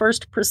accept the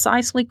first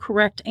precisely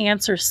correct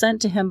answer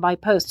sent to him by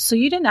post. So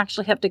you didn't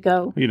actually have to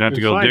go. You didn't have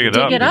to go dig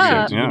it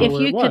up. If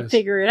you could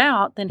figure it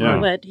out, then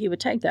he would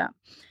take that.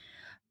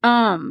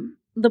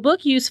 The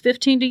book used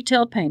 15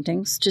 detailed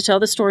paintings to tell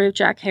the story of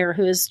Jack Hare,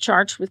 who is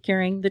charged with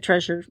carrying the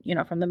treasure,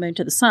 from the moon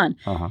to the sun.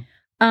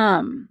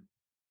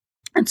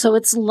 And so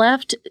it's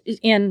left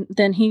in,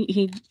 then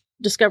he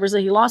discovers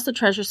that he lost the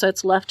treasure, so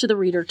it's left to the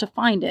reader to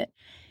find it.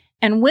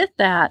 And with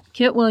that,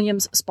 Kit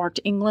Williams sparked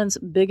England's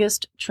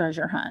biggest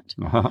treasure hunt.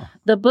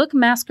 The book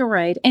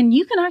Masquerade, and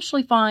you can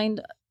actually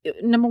find,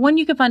 number one,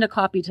 you can find a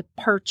copy to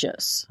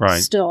purchase.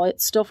 Right.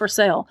 It's still for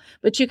sale.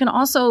 But you can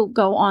also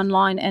go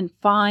online and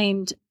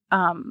find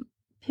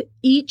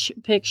each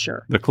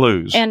picture, the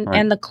clues,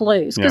 and the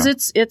clues, because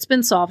it's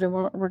been solved, and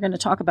we're going to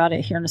talk about it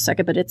here in a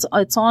second. But it's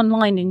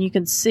online, and you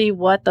can see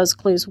what those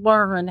clues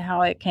were and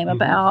how it came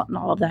about, and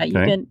all of that.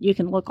 You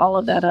can look all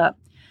of that up.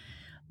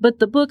 But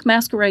the book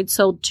Masquerade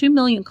sold 2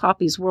 million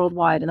copies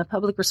worldwide, and the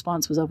public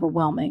response was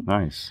overwhelming.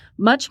 Nice.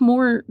 Much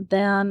more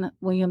than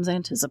Williams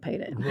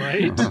anticipated.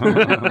 Right.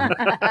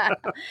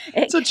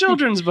 It's a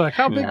children's book.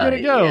 How big did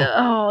it go?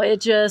 Oh,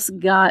 it just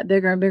got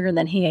bigger and bigger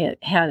than he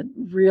had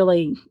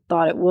really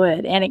thought it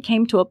would. And it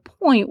came to a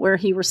point where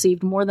he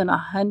received more than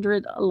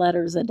 100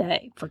 letters a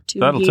day for 2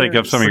 years. That'll take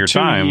up some of your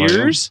time. 2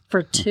 years?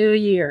 For 2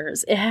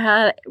 years. It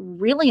had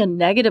really a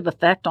negative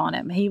effect on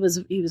him. He was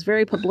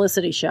very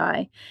publicity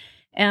shy.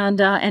 And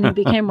he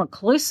became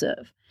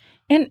reclusive.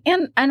 And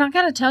I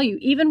got to tell you,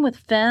 even with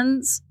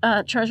Finn's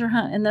treasure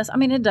hunt in this, I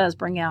mean, it does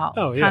bring out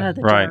kind of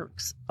the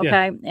jerks. Okay.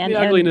 Yeah. And the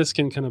ugliness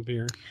can kind of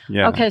appear.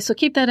 Yeah. Okay, so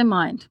keep that in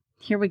mind.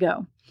 Here we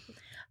go.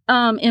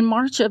 In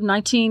March of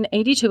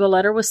 1982, a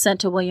letter was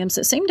sent to Williams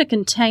that seemed to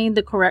contain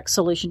the correct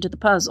solution to the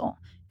puzzle.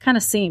 Kind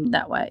of seemed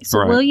that way.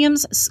 So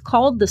Williams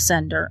called the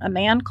sender, a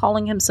man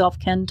calling himself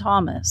Ken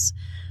Thomas.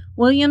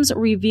 Williams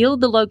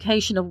revealed the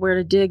location of where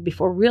to dig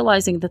before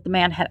realizing that the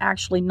man had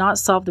actually not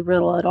solved the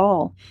riddle at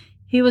all.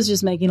 He was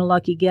just making a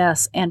lucky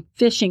guess and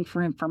fishing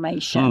for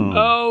information.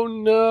 Oh,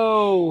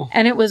 no.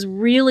 And it was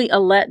really a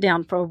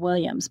letdown for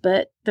Williams,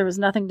 but there was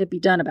nothing to be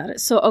done about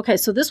it. So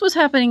this was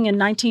happening in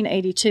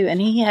 1982,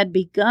 and he had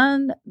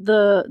begun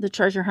the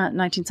treasure hunt in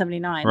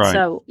 1979. Right.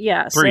 So,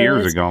 3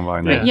 years had gone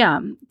by now.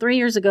 Yeah, 3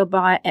 years gone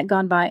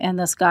by, and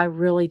this guy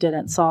really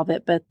didn't solve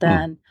it. But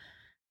then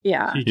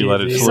Yeah. He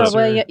let it gave slip. the So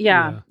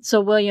answer.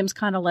 So Williams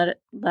kind of let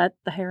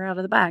the hair out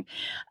of the bag.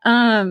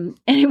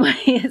 Anyway,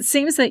 it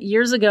seems that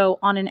years ago,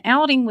 on an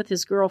outing with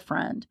his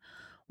girlfriend,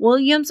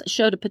 Williams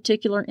showed a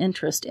particular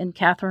interest in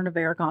Catherine of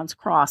Aragon's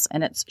cross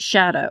and its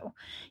shadow.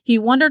 He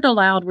wondered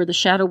aloud where the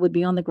shadow would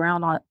be on the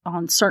ground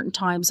on certain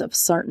times of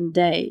certain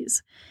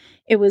days.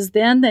 It was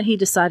then that he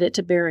decided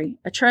to bury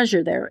a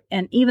treasure there.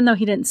 And even though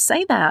he didn't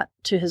say that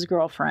to his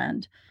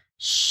girlfriend,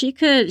 she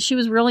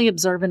was really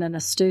observant and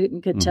astute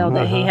and could tell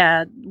that he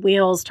had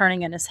wheels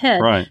turning in his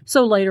head. Right.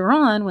 So later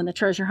on, when the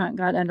treasure hunt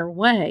got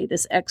underway,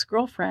 this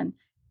ex-girlfriend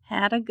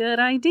had a good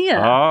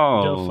idea.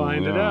 Oh. You'll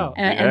find it out.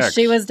 And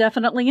she was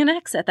definitely an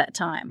ex at that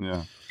time.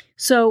 Yeah.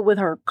 So with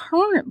her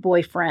current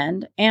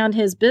boyfriend and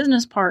his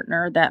business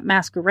partner that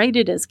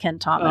masqueraded as Ken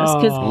Thomas,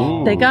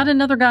 because they got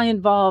another guy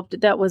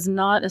involved that was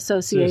not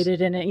associated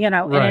in it, in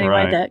any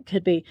way that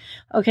could be.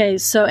 Okay,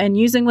 so, and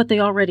using what they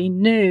already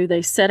knew,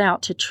 they set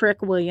out to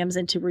trick Williams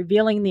into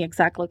revealing the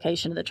exact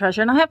location of the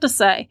treasure. And I have to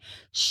say,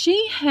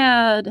 she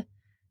had...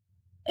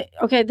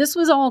 Okay, this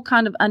was all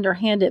kind of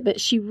underhanded, but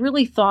she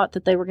really thought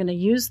that they were going to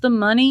use the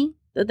money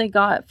that they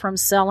got from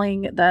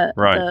selling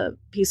the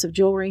piece of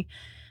jewelry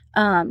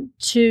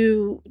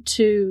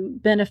to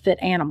benefit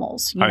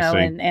animals,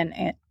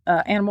 and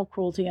animal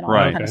cruelty and all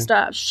that kind of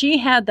stuff. She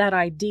had that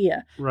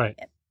idea. Right.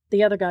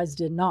 The other guys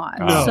did not.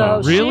 No.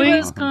 So Really? she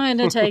was kind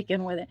of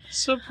taken with it.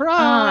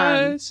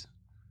 Surprise!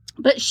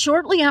 But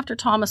shortly after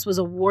Thomas was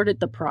awarded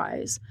the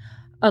prize,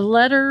 a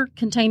letter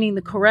containing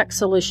the correct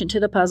solution to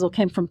the puzzle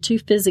came from two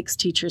physics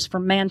teachers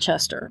from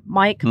Manchester,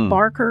 Mike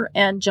Barker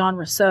and John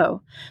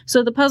Rousseau.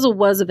 So the puzzle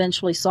was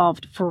eventually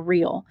solved for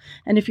real.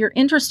 And if you're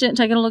interested in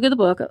taking a look at the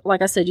book,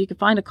 like I said, you can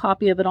find a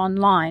copy of it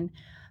online.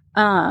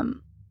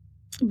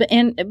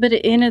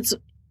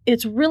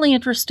 It's really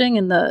interesting,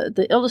 and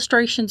the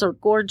illustrations are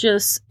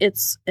gorgeous.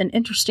 It's an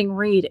interesting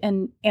read,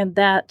 and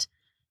that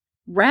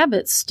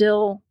rabbit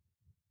still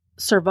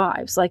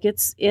survives. Like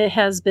it's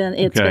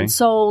been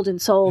sold and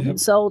sold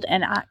and sold,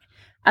 and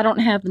I don't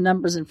have the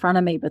numbers in front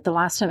of me, but the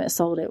last time it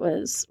sold, it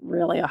was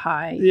really a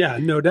high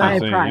no doubt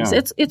high price.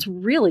 Yeah. It's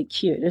really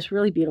cute. It's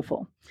really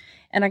beautiful.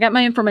 And I got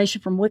my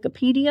information from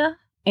Wikipedia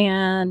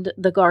and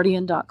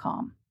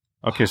theguardian.com.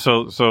 Okay,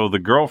 so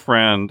the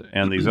girlfriend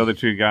and these other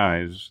two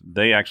guys,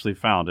 they actually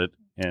found it,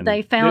 and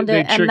They found They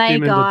it, and tricked they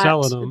him into got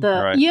telling them.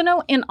 Right.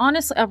 and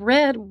honestly, I've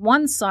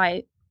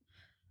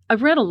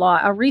read a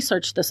lot. I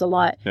researched this a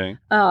lot. Okay.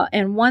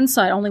 And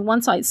only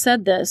one site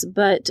said this,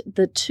 but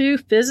the two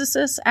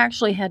physicists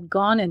actually had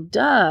gone and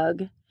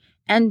dug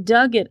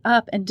it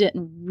up and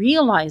didn't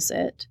realize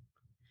it.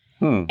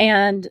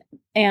 And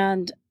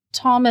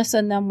Thomas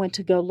and them went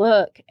to go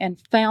look and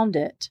found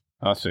it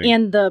I see.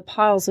 in the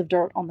piles of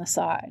dirt on the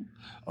side.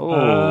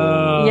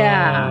 Oh.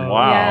 Yeah.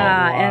 Wow.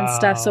 Yeah, and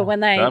stuff. So when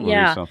they That would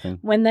be something.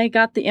 when they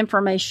got the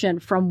information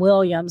from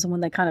Williams, and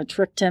when they kind of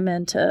tricked him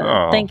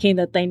into thinking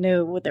that they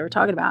knew what they were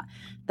talking about,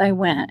 they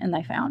went and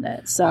they found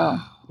it. So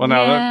Well,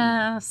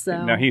 now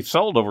now he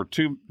sold over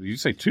 2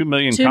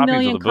 million 2 copies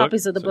million of the book.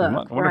 copies of the So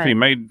book, I wonder if he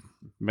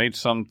made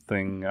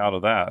something out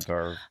of that,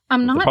 or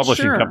I'm if not the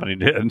publishing sure. company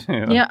did.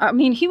 Yeah, I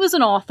mean, he was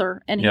an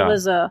author and he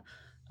was a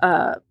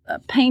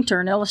painter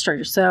and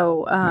illustrator.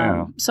 So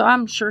so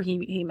I'm sure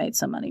he made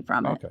some money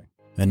from it. Okay.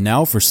 And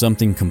now for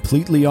something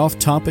completely off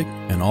topic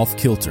and off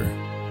kilter.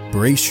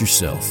 Brace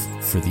yourself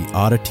for the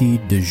oddity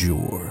du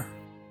jour.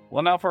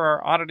 Well, now for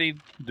our oddity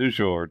du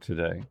jour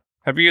today.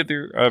 Have you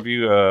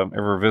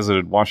ever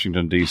visited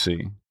Washington,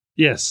 D.C.?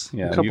 Yes,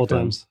 Yeah, a couple you've been.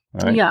 times.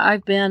 All right. Yeah,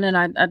 I've been, and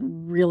I'd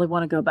really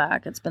want to go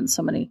back. It's been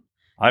so many.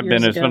 I've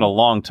been. years It's ago. been a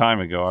long time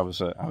ago. I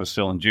was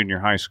still in junior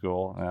high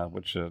school,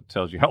 which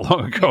tells you how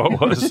long ago it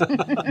was.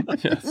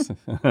 Yes,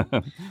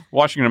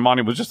 Washington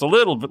Monument was just a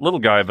little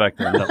guy back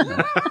then.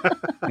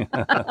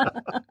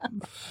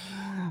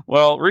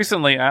 Well,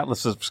 recently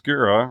Atlas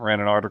Obscura ran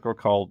an article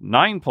called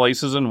 9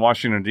 Places in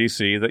Washington,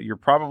 D.C. that you're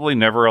probably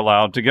never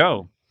allowed to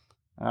go.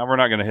 We're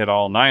not going to hit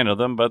all 9 of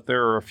them, but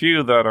there are a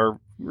few that are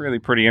really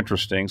pretty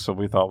interesting, so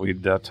we thought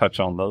we'd touch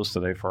on those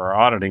today for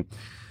our oddity.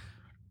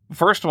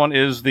 First one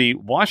is the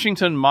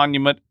Washington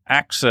Monument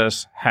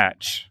Access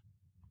Hatch.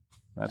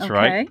 That's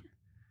right.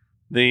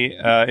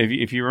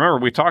 If you remember,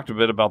 we talked a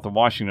bit about the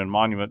Washington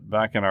Monument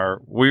back in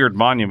our Weird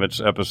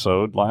Monuments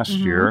episode last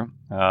year.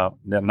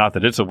 Not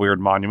that it's a weird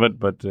monument,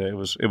 but it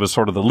was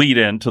sort of the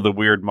lead-in to the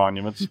Weird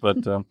Monuments.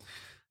 But that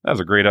was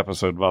a great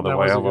episode, by the That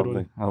way. was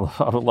a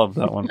I good love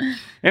that one.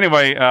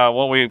 Anyway,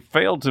 what we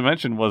failed to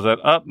mention was that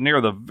up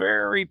near the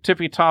very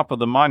tippy top of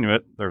the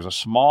monument, there's a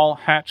small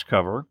hatch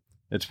cover.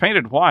 It's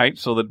painted white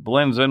so that it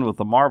blends in with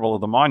the marble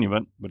of the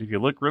monument, but if you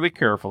look really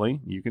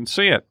carefully, you can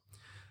see it.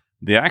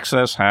 The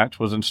access hatch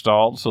was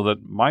installed so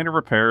that minor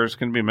repairs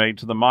can be made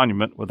to the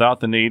monument without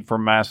the need for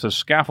massive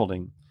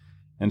scaffolding.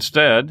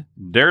 Instead,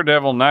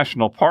 Daredevil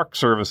National Park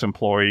Service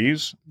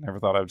employees, never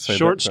thought I would say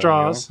Short that.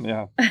 straws.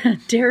 Yeah.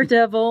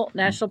 Daredevil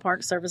National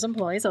Park Service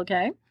employees.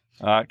 Okay.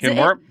 Can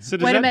worm. So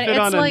does Wait a that minute, fit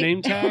on it's a like-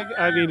 name tag?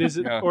 I mean, is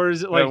it, Yeah. or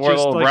is it They like wear a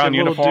just little like brown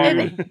a little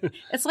uniform. dude?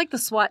 It's like the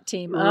SWAT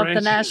team of the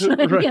Right. national,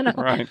 Right. you know,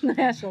 Right.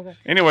 national.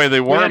 Anyway,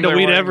 they We worm had to their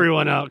weed way-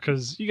 everyone out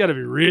because you got to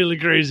be really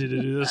crazy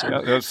to do this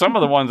one. Yeah, some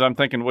of the ones I'm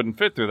thinking wouldn't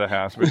fit through the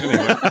house, but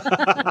anyway,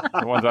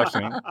 the ones I've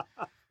seen.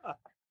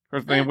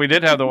 Of course, we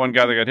did have the one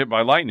guy that got hit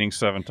by lightning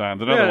 7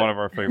 times. Another Yeah. one of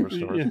our favorite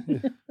stories. Yeah.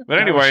 But That was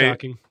anyway,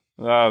 shocking.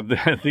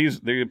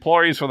 the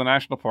employees for the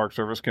National Park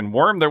Service can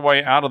worm their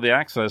way out of the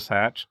access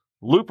hatch,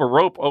 loop a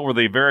rope over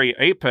the very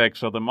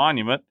apex of the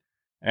monument,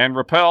 and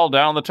rappel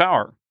down the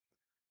tower.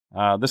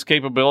 This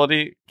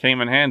capability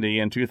came in handy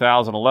in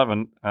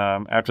 2011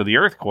 after the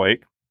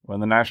earthquake, when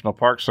the National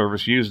Park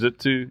Service used it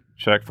to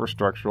check for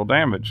structural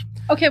damage.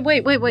 Okay,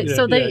 wait. Yeah,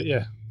 So they,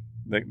 yeah.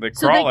 They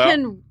so crawl they out.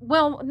 can.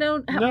 Well,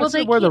 no. Well, That's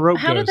they where the can't- rope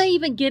How do goes. they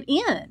even get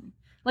in?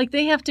 Like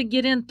they have to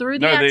get in through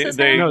the No, access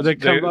they hatch? No, they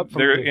come up from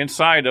They're the-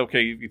 inside.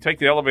 Okay, you take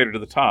the elevator to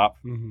the top,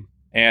 Mhm.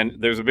 and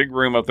there's a big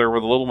room up there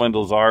where the little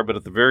windows are. But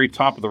at the very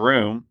top of the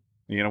room,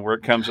 where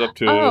it comes up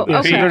to Oh, the Yeah,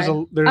 okay.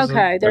 so peak, there's a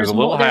Okay, there's a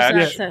little there's hatch. an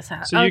Yeah. access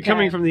hatch. So you're Okay.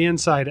 coming from the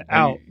inside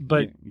out,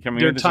 but you coming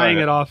they're in the tying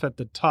side it out. off at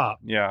the top.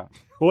 Yeah,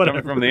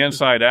 Whatever. coming from the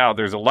inside out.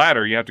 There's a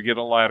ladder. You have to get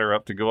a ladder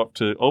up to go up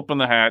to open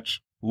the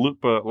hatch,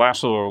 loop a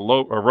lasso or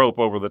a rope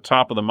over the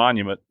top of the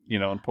monument,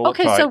 and pull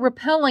Okay, it tight. so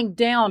rappelling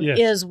down Yes.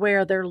 is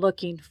where they're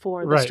looking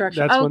for the Right, structure.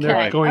 that's okay. when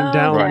they're going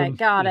down Okay, them.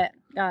 got it.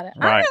 Right.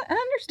 Right. I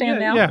understand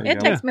Yeah, now. yeah, It yeah.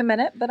 takes me a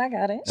minute, but I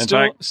got it. In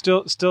fact-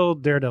 Still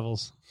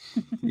daredevils.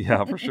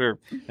 Yeah, for sure.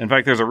 In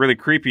fact, there's a really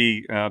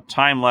creepy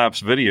time-lapse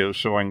video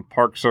showing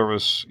Park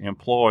Service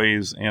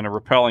employees in a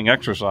rappelling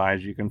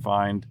exercise you can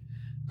find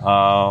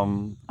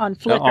On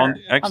Flickr.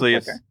 actually, on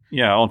it's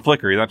Flickr. on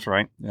Flickr. That's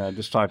right.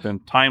 Just type in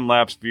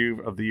time-lapse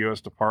view of the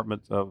U.S.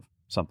 Department of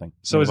something.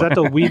 So is that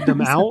to weed them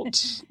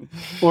out,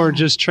 or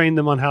just train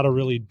them on how to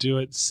really do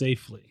it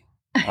safely?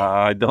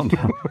 I don't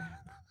know.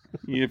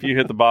 If you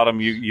hit the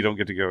bottom, you don't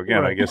get to go again.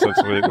 I Right. guess that's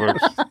the way it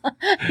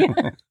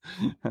works.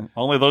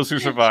 Only those who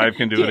survive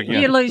can do it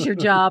again. You lose your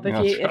job if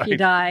That's you right.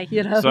 die.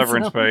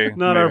 Severance so. pay.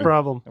 Not our maybe.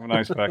 problem. Have a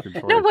nice package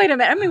for No, you. wait a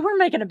minute. I mean, we're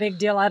making a big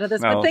deal out of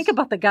this, No, but think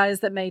about the guys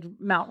that made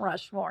Mount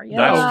Rushmore. You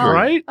That's know? true.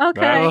 Right?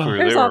 Okay, That's true.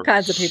 there's They all were-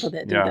 kinds of people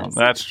that do Yeah, this.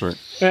 that's true.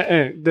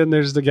 Then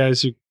there's the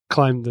guys who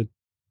climbed the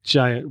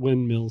giant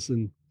windmills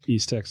in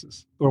East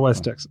Texas or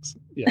West Texas.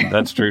 Yeah,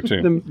 That's true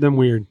too. them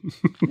weird.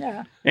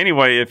 Yeah.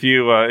 Anyway, if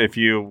you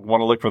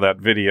want to look for that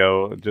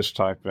video, just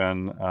type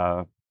in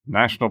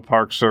National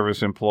Park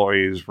Service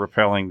employees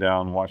rappelling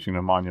down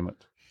Washington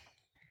Monument.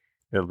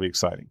 It'll be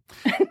exciting.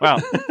 Well,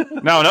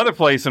 now another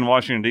place in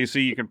Washington, D.C.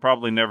 you can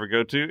probably never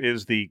go to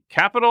is the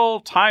Capitol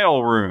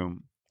Tile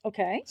Room.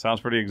 Okay. Sounds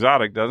pretty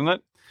exotic, doesn't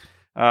it?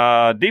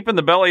 Deep in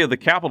the belly of the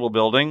Capitol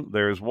building,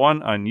 there's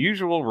one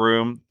unusual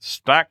room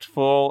stacked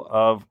full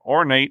of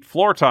ornate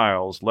floor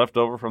tiles left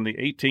over from the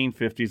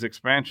 1850s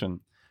expansion.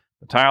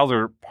 The tiles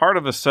are part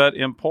of a set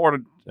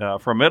imported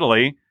from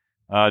Italy,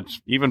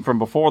 even from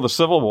before the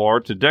Civil War,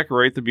 to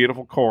decorate the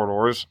beautiful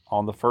corridors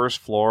on the first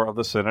floor of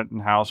the Senate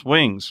and House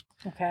wings.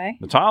 Okay.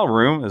 The tile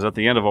room is at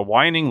the end of a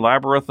winding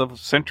labyrinth of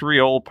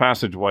century-old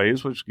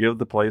passageways, which give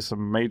the place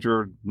some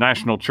major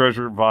national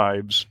treasure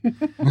vibes.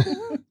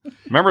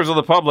 Members of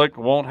the public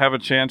won't have a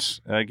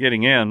chance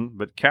getting in,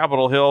 but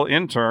Capitol Hill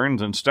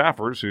interns and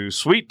staffers who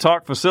Sweet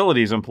Talk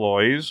Facilities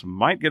employees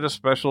might get a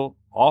special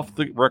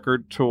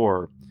off-the-record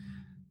tour.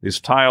 These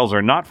tiles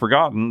are not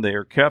forgotten. They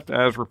are kept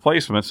as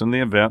replacements in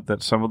the event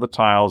that some of the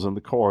tiles in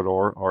the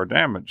corridor are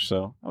damaged.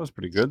 So that was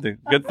pretty good.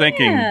 Good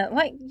thinking. Yeah,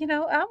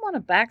 I want a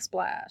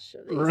backsplash.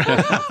 Of these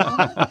things.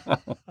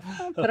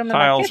 I'll put them in my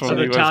Tiles from kitchen.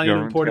 the U.S. Italian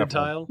government imported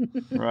capital.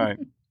 tile. Right.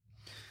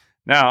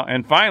 Now,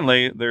 and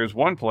finally, there's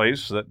one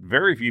place that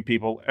very few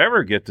people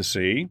ever get to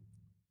see.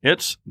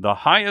 It's the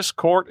highest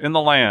court in the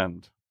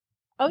land.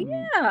 Oh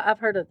yeah, I've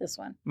heard of this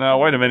one.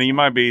 Now, wait a minute. You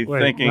might be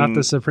Wait, thinking, not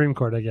the Supreme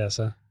Court, I guess.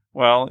 Huh?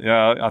 well,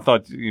 I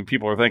thought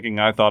people are thinking,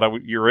 I thought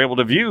you were able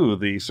to view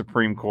the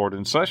Supreme Court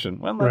in session.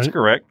 Well, that's Right.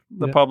 correct.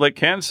 The Yeah. public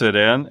can sit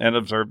in and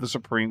observe the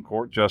Supreme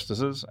Court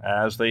justices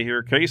as they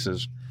hear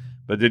cases.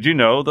 But did you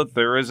know that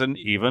there is an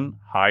even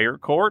higher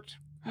court?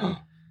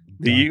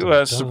 The Dun, dun,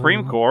 U.S. dun.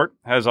 Supreme Court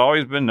has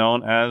always been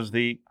known as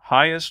the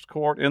highest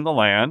court in the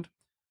land,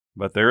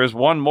 but there is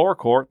one more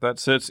court that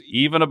sits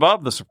even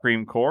above the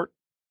Supreme Court,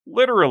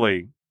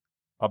 literally,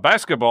 a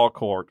basketball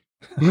court.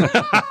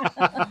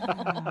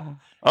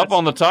 Up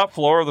on the top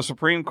floor of the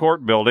Supreme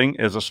Court building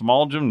is a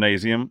small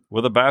gymnasium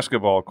with a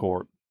basketball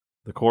court.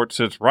 The court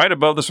sits right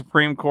above the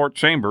Supreme Court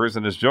chambers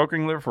and is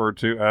jokingly referred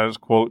to as,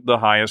 quote, the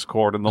highest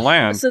court in the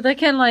land. So they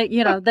can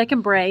they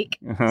can break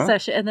Uh-huh.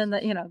 session and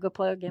then go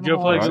play a game Go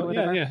of play. horse Right. or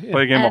whatever. Yeah.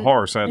 Play a game of And-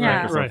 horse, I think,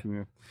 yeah. or something.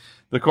 Yeah.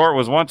 The court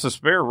was once a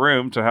spare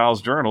room to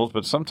house journals,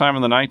 but sometime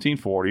in the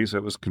 1940s,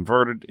 it was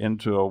converted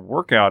into a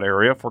workout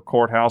area for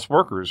courthouse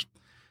workers.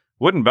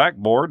 Wooden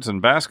backboards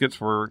and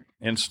baskets were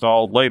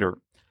installed later,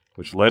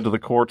 which led to the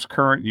court's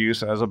current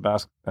use as a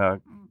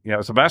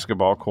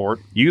basketball court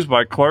used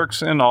by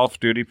clerks and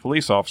off-duty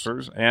police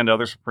officers and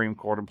other Supreme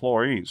Court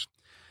employees.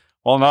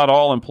 While not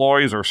all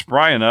employees are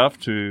spry enough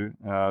to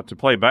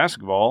play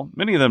basketball,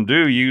 many of them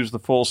do use the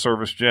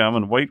full-service gym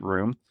and weight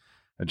room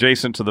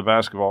adjacent to the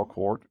basketball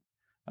court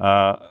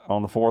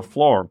on the 4th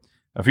floor.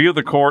 A few of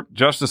the court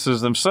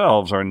justices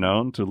themselves are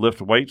known to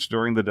lift weights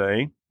during the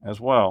day as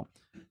well.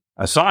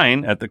 A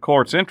sign at the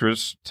court's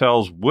entrance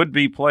tells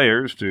would-be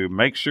players to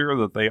make sure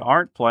that they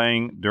aren't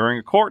playing during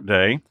a court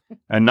day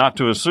and not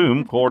to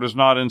assume court is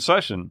not in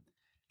session.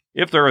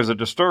 If there is a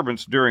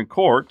disturbance during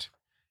court,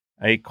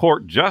 a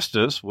court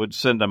justice would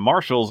send a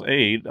marshal's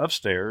aide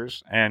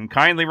upstairs and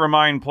kindly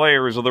remind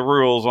players of the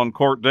rules on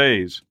court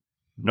days.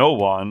 No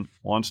one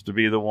wants to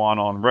be the one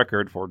on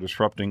record for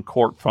disrupting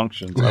court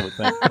functions. I would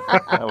think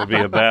that would be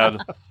a bad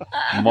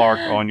mark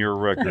on your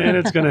record. And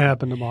it's going to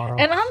happen tomorrow.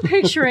 And I'm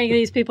picturing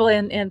these people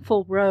in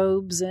full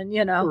robes and,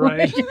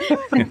 Right.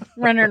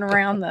 running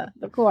around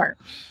the court.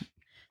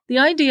 The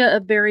idea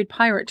of buried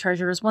pirate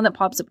treasure is one that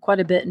pops up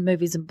quite a bit in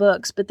movies and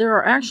books, but there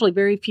are actually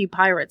very few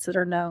pirates that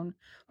are known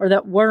or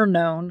that were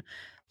known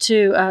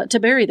to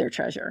bury their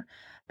treasure.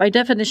 By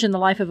definition, the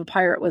life of a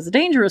pirate was a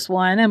dangerous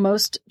one, and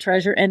most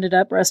treasure ended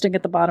up resting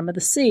at the bottom of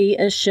the sea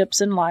as ships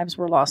and lives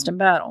were lost in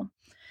battle.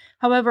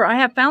 However, I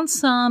have found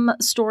some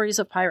stories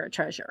of pirate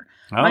treasure.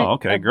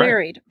 Okay, great.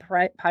 Buried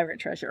pirate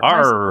treasure.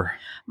 Arr.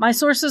 My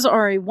sources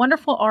are a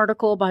wonderful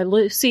article by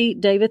Lucy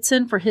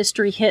Davidson for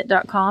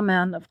HistoryHit.com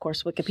and, of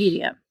course,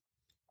 Wikipedia.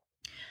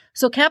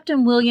 So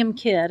Captain William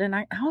Kidd, and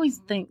I always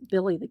think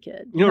Billy the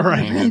Kid. You're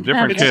right.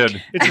 Different kid.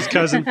 It's his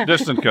cousin.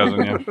 Distant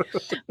cousin, yeah.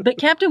 But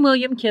Captain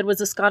William Kidd was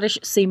a Scottish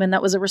seaman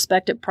that was a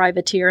respected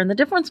privateer. And the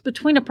difference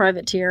between a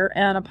privateer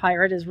and a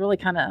pirate is really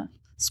kind of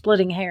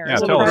splitting hairs. Yeah,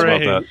 tell us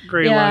about that.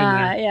 Gray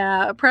line there.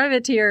 Yeah. A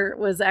privateer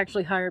was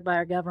actually hired by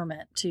our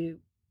government to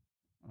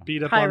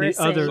Beat up piracy.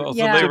 on the other, So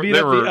Yeah. to beat they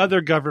up were- the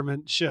other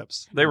government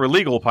ships. They were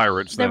legal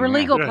pirates They then. were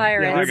legal Yeah.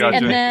 pirates. I got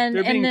and you. then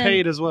They're being and then,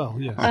 paid as well.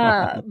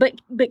 Yes.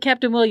 But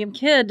Captain William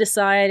Kidd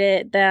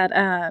decided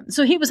that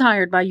so he was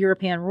hired by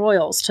European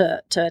royals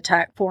to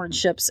attack foreign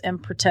ships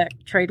and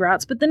protect trade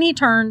routes. But then he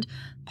turned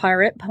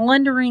pirate,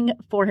 plundering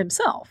for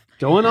himself.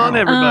 Going on,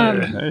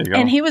 everybody. There you go.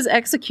 And he was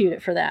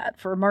executed for that,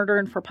 for murder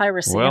and for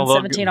piracy Well, in they'll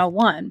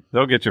 1701.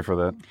 They'll get you for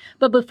that.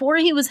 But before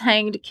he was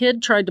hanged,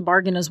 Kidd tried to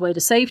bargain his way to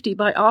safety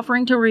by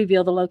offering to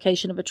reveal the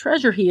location of a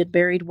treasure he had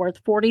buried worth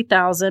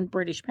 40,000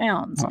 British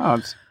pounds. Wow, it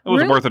was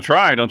Really? worth a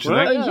try, don't you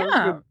Well, think? yeah, that's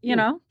Yeah, good. you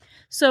know.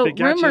 So They got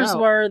you rumors out.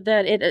 were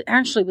that it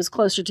actually was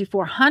closer to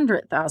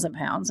 400,000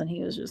 pounds, and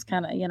he was just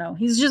kind of,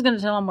 he's just going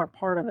to tell him where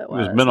part of it He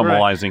was was.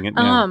 minimalizing it.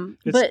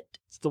 Yeah. But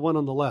It's the one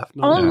on the left.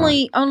 not the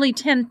right. only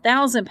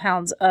 10,000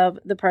 pounds of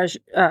the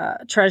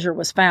treasure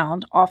was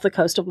found off the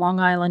coast of Long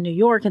Island, New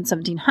York in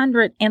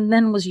 1700, and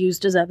then was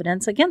used as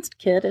evidence against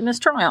Kidd in his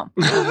trial.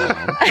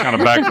 Kind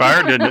of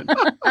backfired, didn't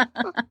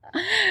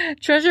it?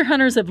 Treasure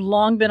hunters have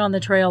long been on the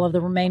trail of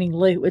the remaining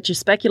loot, which is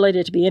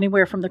speculated to be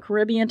anywhere from the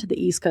Caribbean to the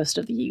east coast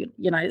of the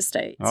United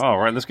States. All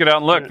right, let's get out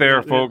and look there,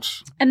 Yeah.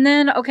 folks. And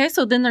then,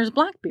 so then there's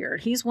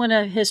Blackbeard. He's one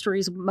of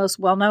history's most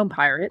well-known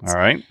pirates. All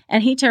right.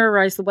 And he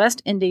terrorized the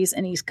West Indies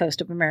and east coast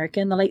of America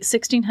in the late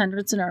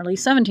 1600s and early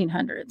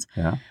 1700s.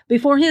 Yeah.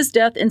 Before his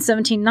death in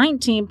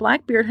 1719,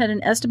 Blackbeard had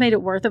an estimated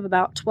worth of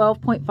about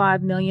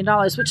 $12.5 million,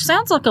 which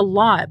sounds like a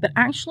lot, but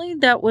actually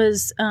that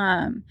was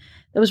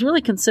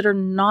really considered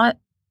not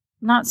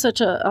such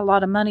a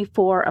lot of money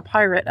for a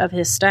pirate of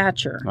his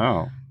stature.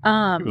 Oh.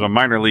 He was a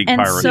minor league and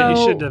pirate. so-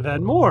 He should have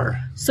had more.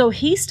 So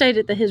he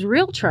stated that his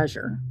real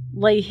treasure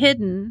lay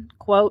hidden,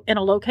 quote, in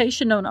a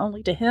location known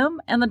only to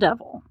him and the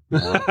devil.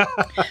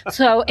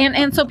 So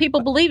so people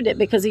believed it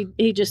because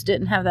he just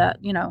didn't have that,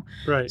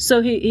 Right.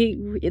 So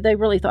they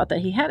really thought that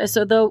he had it.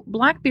 So though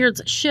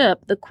Blackbeard's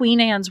ship, the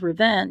Queen Anne's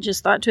Revenge, is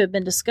thought to have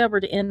been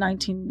discovered in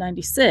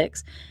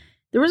 1996,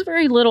 there was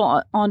very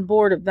little on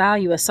board of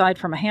value aside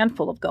from a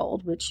handful of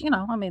gold, which,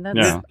 that's,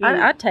 Yeah.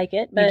 I'd take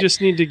it. But You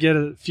just need to get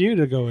a few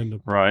to go into.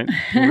 Right.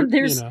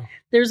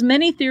 There's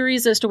many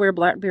theories as to where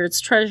Blackbeard's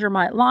treasure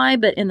might lie,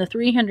 but in the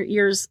 300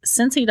 years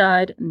since he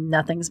died,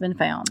 nothing's been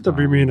found. The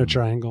Bermuda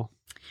Triangle.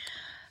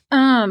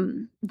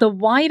 The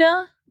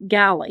Whydah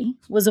Galley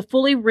was a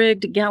fully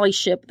rigged galley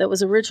ship that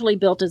was originally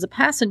built as a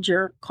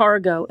passenger,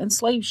 cargo, and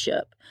slave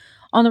ship.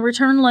 On the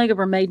return leg of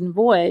her maiden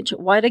voyage,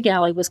 Whydah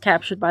Galley was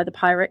captured by the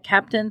pirate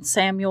Captain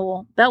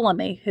Samuel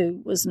Bellamy,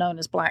 who was known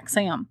as Black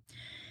Sam.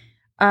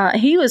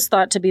 He was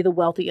thought to be the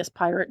wealthiest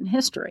pirate in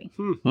history.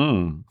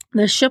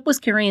 The ship was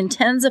carrying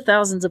tens of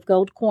thousands of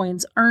gold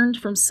coins earned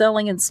from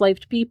selling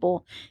enslaved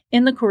people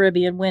in the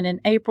Caribbean when, in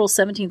April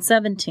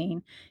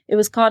 1717, it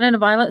was caught in a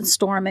violent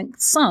storm and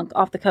sunk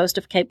off the coast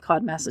of Cape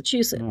Cod,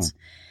 Massachusetts.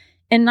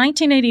 In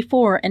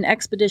 1984, an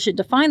expedition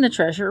to find the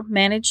treasure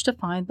managed to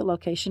find the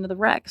location of the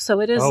wreck. So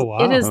it is. Oh,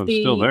 wow. It is Oh, it's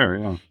the still there,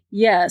 yeah.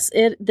 Yes.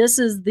 This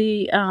is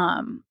the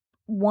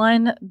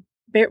one.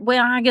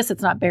 Well, I guess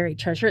it's not buried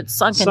treasure; it's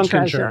sunken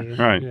treasure.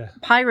 Right. Yeah.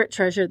 Pirate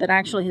treasure that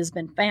actually has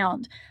been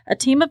found. A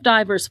team of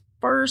divers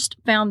first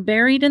found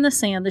buried in the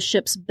sand the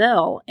ship's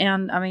bell,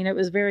 and I mean it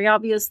was very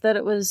obvious that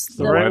it was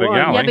The right Whydah one.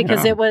 Galley, yeah,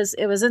 because yeah.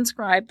 it was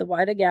inscribed the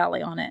Whydah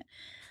Galley on it.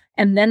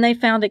 And then they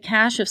found a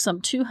cache of some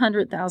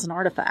 200,000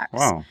 artifacts.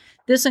 Wow.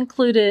 This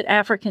included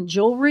African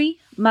jewelry,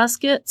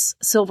 muskets,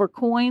 silver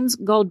coins,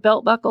 gold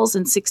belt buckles,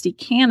 and 60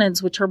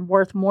 cannons, which are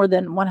worth more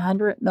than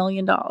 $100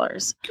 million.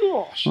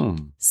 Gosh.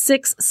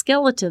 6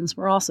 skeletons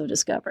were also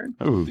discovered.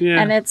 Ooh.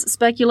 Yeah. And it's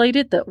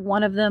speculated that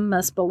one of them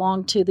must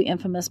belong to the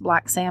infamous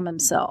Black Sam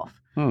himself.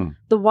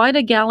 The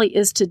Whydah Galley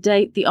is to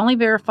date the only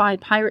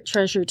verified pirate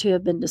treasure to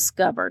have been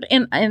discovered.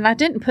 And I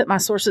didn't put my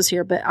sources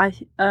here, but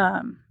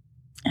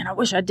and I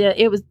wish I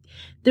did.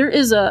 There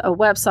is a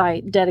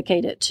website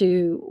dedicated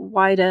to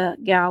Whydah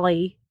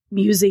Galley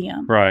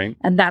Museum. Right.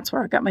 And that's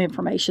where I got my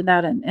information,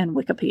 that and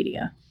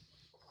Wikipedia.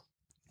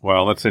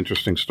 Well, that's an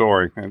interesting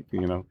story. And,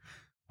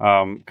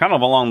 kind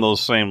of along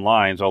those same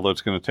lines, although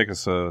it's going to take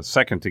us a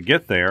second to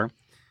get there.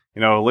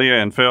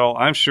 Leah and Phil,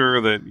 I'm sure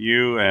that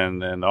you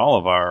and all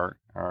of our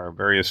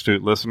very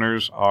astute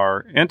listeners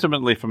are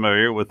intimately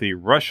familiar with the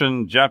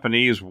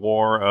Russian-Japanese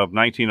War of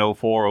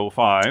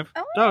 1904-05.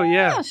 Oh,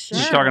 yeah. Sure.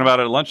 You were talking about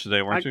it at lunch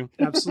today, weren't you?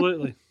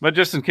 Absolutely. But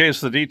just in case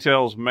the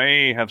details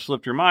may have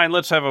slipped your mind,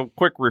 let's have a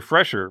quick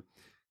refresher.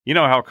 You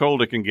know how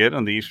cold it can get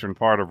in the eastern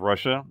part of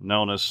Russia,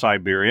 known as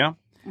Siberia.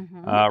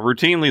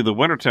 Routinely, the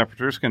winter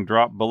temperatures can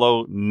drop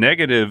below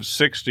negative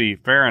 60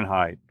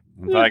 Fahrenheit.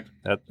 In fact,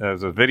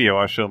 as a video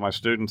I show my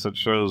students that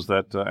shows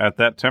that at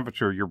that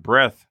temperature, your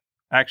breath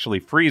actually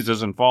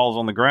freezes and falls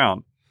on the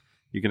ground.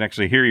 You can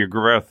actually hear your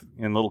breath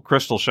in little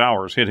crystal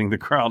showers hitting the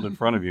ground in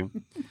front of you.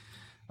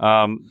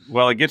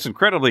 Well, it gets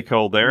incredibly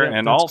cold there,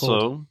 and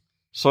also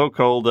so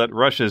cold that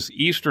Russia's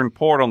eastern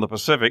port on the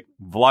Pacific,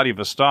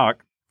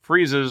 Vladivostok,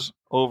 freezes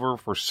over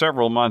for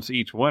several months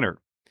each winter.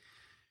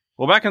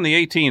 Well, back in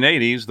the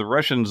 1880s, the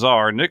Russian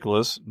Tsar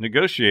Nicholas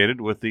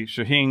negotiated with the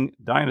Shang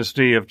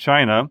dynasty of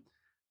China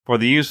for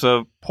the use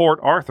of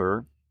Port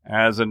Arthur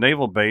as a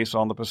naval base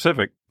on the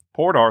Pacific.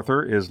 Port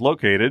Arthur is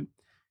located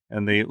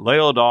in the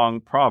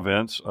Liaodong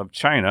province of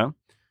China,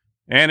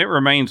 and it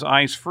remains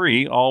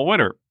ice-free all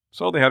winter.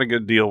 So they had a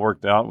good deal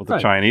worked out with the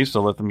Chinese to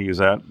let them use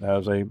that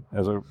as a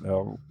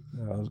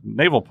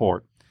naval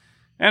port.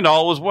 And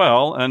all was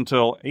well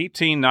until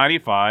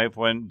 1895,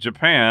 when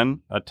Japan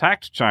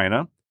attacked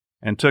China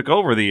and took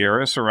over the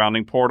area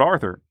surrounding Port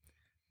Arthur.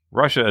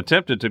 Russia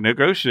attempted to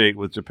negotiate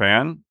with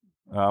Japan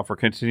for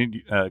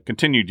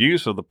continued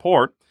use of the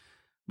port,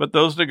 but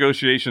those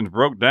negotiations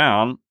broke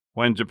down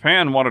when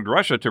Japan wanted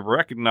Russia to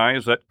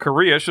recognize that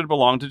Korea should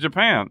belong to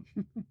Japan.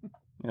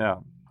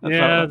 We're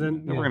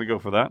going to go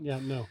for that. Yeah,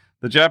 no.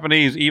 The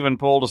Japanese even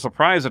pulled a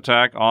surprise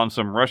attack on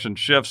some Russian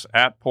ships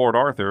at Port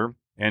Arthur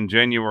in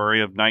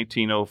January of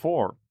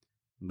 1904.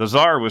 The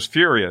Tsar was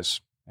furious,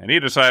 and he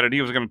decided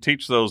he was going to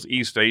teach those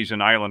East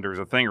Asian islanders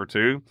a thing or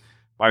two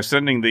by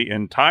sending the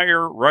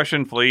entire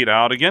Russian fleet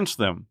out against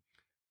them.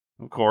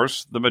 Of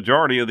course, the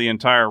majority of the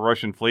entire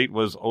Russian fleet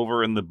was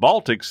over in the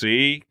Baltic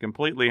Sea,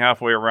 completely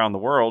halfway around the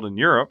world in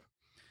Europe.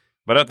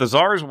 But at the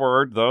Tsar's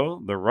word,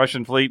 though, the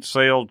Russian fleet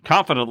sailed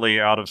confidently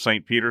out of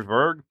St.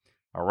 Petersburg,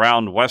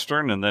 around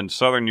Western and then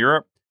Southern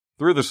Europe,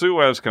 through the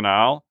Suez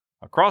Canal,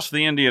 across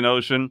the Indian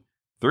Ocean,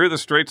 through the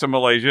Straits of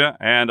Malaysia,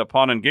 and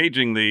upon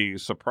engaging the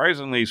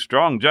surprisingly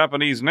strong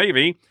Japanese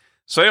Navy,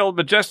 sailed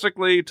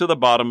majestically to the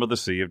bottom of the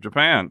Sea of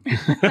Japan.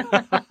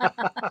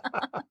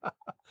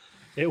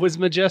 It was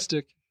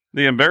majestic.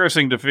 The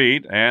embarrassing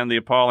defeat and the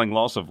appalling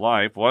loss of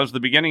life was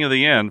the beginning of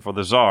the end for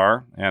the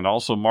Tsar, and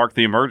also marked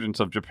the emergence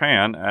of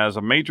Japan as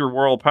a major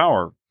world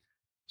power.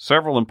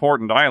 Several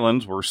important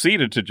islands were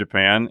ceded to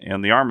Japan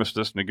in the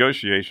armistice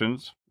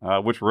negotiations,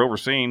 which were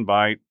overseen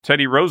by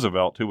Teddy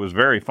Roosevelt, who was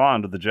very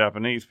fond of the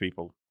Japanese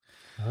people.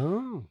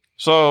 Oh.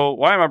 So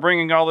why am I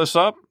bringing all this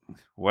up?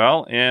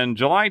 Well, in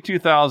July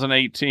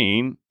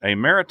 2018, a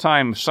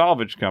maritime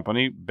salvage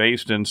company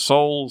based in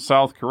Seoul,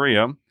 South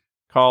Korea,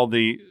 called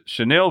the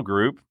Chenille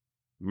Group,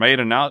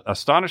 made an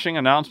astonishing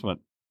announcement.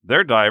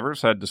 Their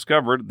divers had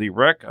discovered the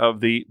wreck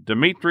of the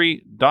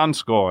Dmitry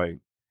Donskoy,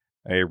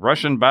 a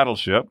Russian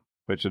battleship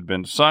which had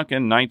been sunk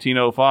in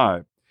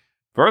 1905.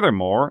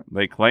 Furthermore,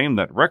 they claimed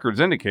that records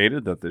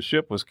indicated that the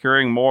ship was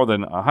carrying more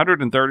than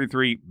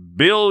 $133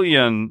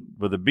 billion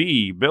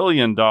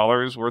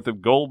worth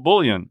of gold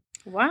bullion.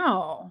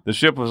 Wow. The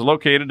ship was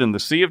located in the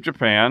Sea of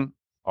Japan,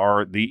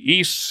 or the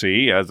East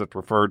Sea, as it's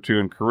referred to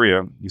in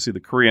Korea. You see, the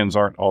Koreans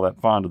aren't all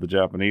that fond of the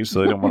Japanese, so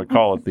they don't want to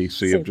call it the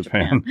Sea of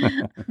Japan.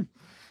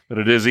 But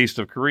it is east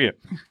of Korea.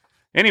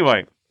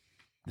 Anyway,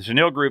 the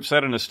Chenille Group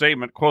said in a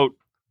statement, quote,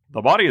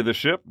 "The body of the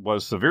ship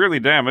was severely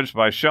damaged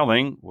by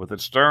shelling, with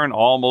its stern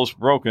almost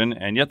broken,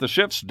 and yet the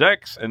ship's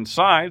decks and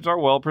sides are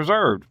well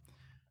preserved.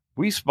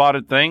 We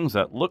spotted things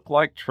that look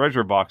like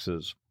treasure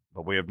boxes,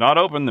 but we have not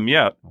opened them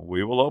yet.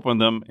 We will open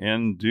them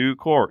in due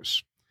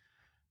course."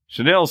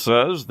 Chenille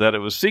says that it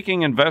was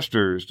seeking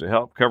investors to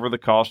help cover the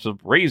cost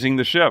of raising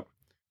the ship.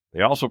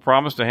 They also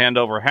promised to hand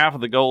over half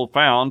of the gold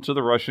found to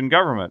the Russian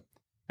government,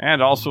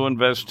 and also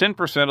invest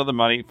 10% of the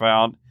money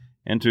found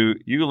into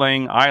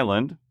Yulang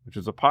Island, which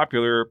is a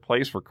popular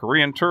place for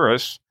Korean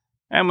tourists,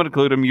 and would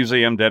include a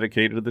museum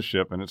dedicated to the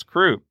ship and its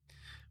crew.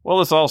 Well,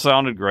 this all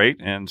sounded great,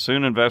 and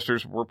soon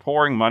investors were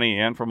pouring money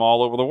in from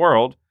all over the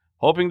world,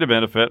 hoping to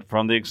benefit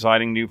from the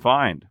exciting new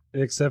find.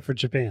 Except for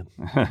Japan.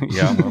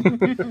 Yeah. Well,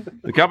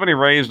 the company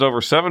raised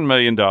over $7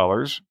 million.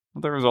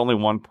 But there was only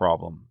one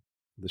problem.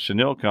 The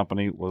Chenille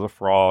Company was a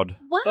fraud.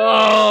 What?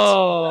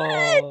 Oh.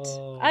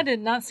 What? I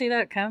did not see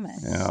that coming.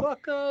 Yeah.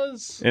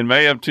 Suckers. In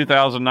May of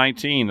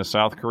 2019, a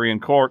South Korean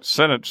court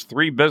sentenced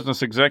 3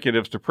 business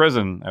executives to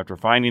prison after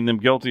finding them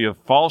guilty of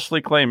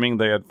falsely claiming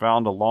they had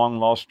found a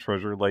long-lost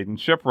treasure-laden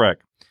shipwreck.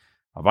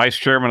 A vice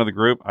chairman of the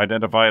group,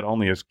 identified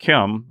only as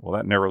Kim, well,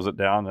 that narrows it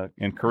down.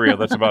 In Korea,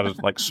 that's about as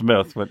like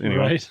Smith, but anyway,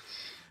 Right.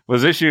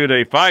 was issued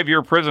a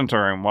 5-year prison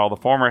term, while the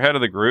former head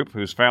of the group,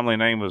 whose family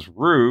name was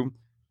Rue,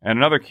 and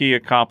another key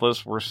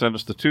accomplice were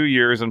sentenced to 2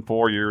 years and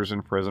 4 years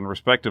in prison,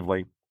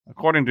 respectively,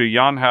 according to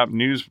Yonhap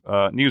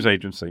news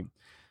agency.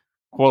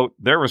 Quote,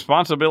 their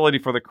responsibility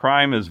for the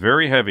crime is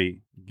very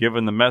heavy,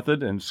 given the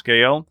method and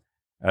scale,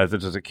 as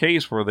it is a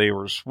case where they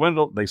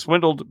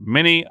swindled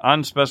many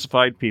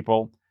unspecified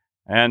people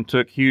and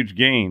took huge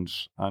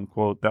gains,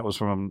 unquote. That was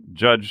from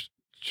Judge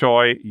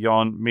Choi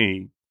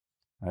Yeon-mi,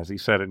 as he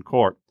said in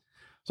court.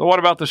 So what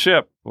about the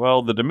ship?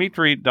 Well, the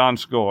Dmitry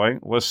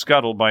Donskoy was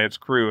scuttled by its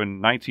crew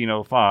in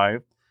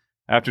 1905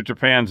 after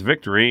Japan's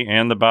victory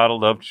in the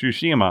Battle of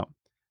Tsushima,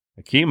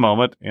 a key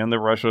moment in the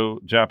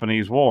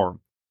Russo-Japanese War.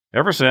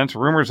 Ever since,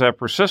 rumors have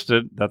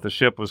persisted that the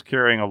ship was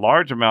carrying a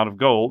large amount of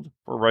gold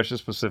for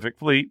Russia's Pacific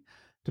Fleet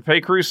to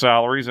pay crew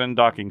salaries and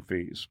docking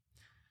fees.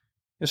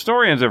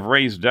 Historians have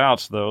raised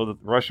doubts, though, that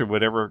Russia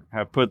would ever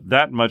have put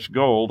that much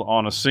gold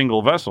on a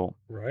single vessel.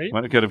 Right.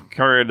 When it could have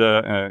carried,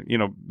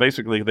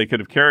 basically they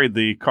could have carried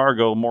the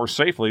cargo more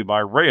safely by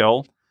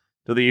rail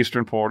to the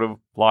eastern port of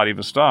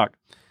Vladivostok.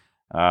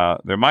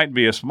 There might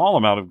be a small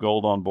amount of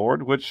gold on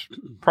board, which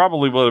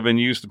probably would have been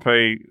used to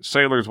pay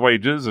sailors'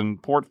 wages and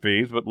port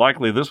fees, but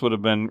likely this would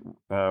have been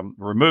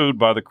removed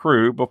by the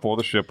crew before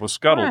the ship was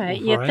scuttled.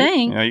 Right, you Right.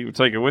 think. Yeah, you would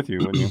take it with you,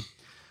 wouldn't you?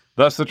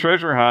 Thus, the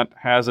treasure hunt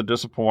has a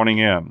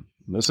disappointing end.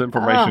 This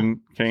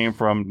information came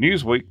from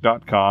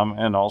Newsweek.com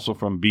and also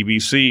from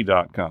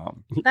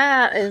BBC.com.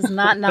 That is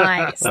not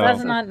nice.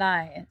 That's not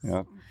nice.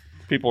 Yeah.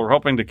 People are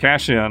hoping to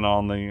cash in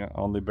on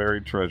the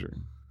buried treasure.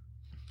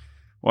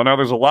 Well, now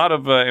there's a lot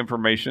of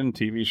information,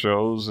 TV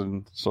shows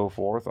and so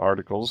forth,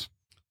 articles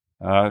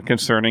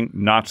concerning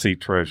Nazi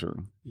treasure.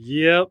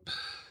 Yep.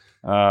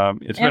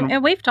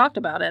 And we've talked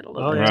about it a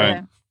little Oh, bit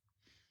yeah. too.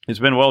 It's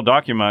been well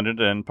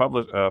documented and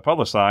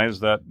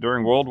publicized that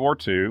during World War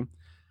II,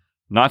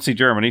 Nazi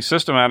Germany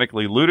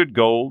systematically looted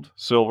gold,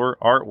 silver,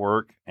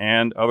 artwork,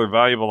 and other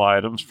valuable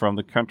items from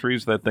the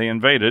countries that they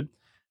invaded,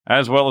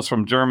 as well as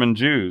from German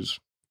Jews.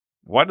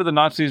 Why did the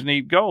Nazis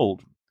need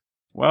gold?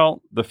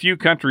 Well, the few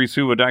countries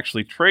who would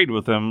actually trade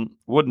with them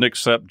wouldn't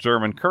accept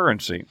German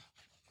currency.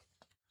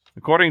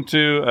 According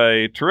to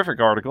a terrific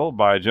article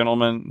by a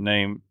gentleman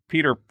named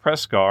Peter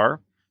Preskar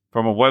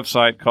from a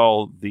website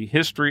called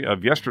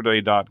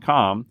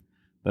thehistoryofyesterday.com,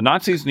 the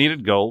Nazis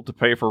needed gold to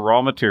pay for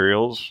raw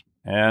materials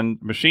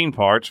and machine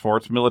parts for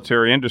its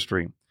military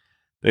industry.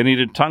 They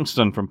needed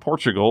tungsten from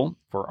Portugal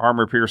for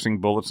armor-piercing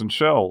bullets and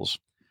shells.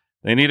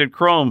 They needed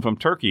chrome from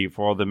Turkey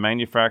for the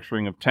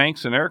manufacturing of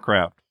tanks and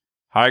aircraft.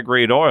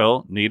 High-grade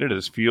oil, needed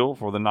as fuel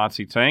for the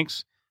Nazi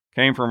tanks,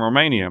 came from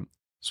Romania.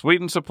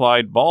 Sweden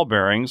supplied ball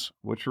bearings,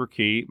 which were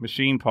key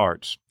machine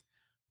parts.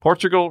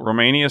 Portugal,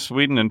 Romania,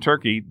 Sweden, and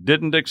Turkey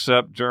didn't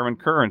accept German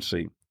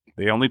currency.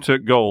 They only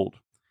took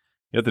gold.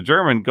 Yet the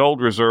German gold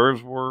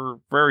reserves were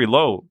very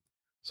low.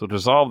 So to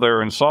solve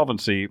their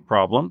insolvency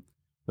problem,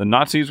 the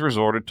Nazis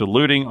resorted to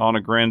looting on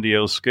a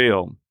grandiose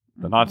scale.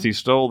 The Nazis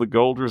stole the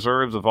gold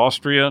reserves of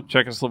Austria,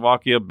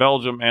 Czechoslovakia,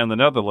 Belgium, and the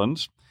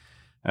Netherlands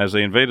as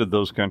they invaded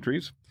those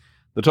countries.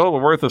 The total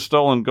worth of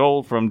stolen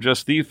gold from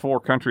just these 4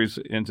 countries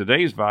in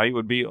today's value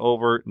would be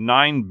over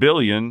 $9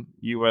 billion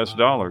US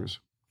dollars.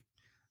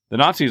 The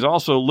Nazis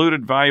also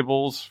looted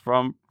valuables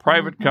from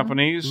private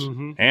companies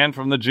and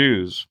from the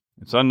Jews.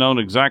 It's unknown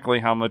exactly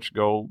how much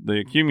gold they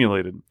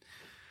accumulated.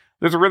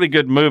 There's a really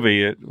good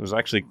movie. It was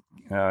actually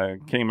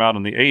came out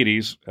in the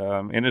 80s,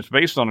 and it's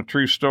based on a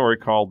true story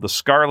called The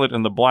Scarlet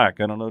and the Black.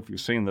 I don't know if you've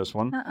seen this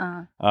one,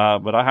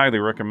 but I highly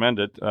recommend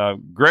it.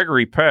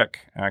 Gregory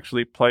Peck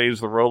actually plays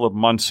the role of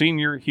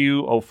Monsignor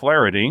Hugh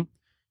O'Flaherty,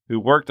 who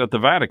worked at the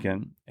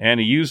Vatican, and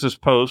he used his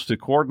post to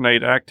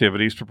coordinate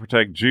activities to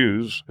protect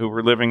Jews who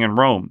were living in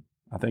Rome.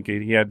 I think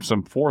he had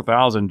some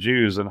 4,000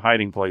 Jews in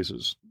hiding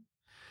places.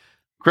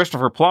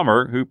 Christopher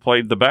Plummer, who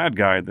played the bad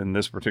guy in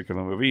this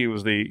particular movie, he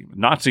was the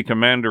Nazi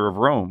commander of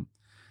Rome.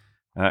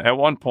 At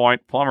one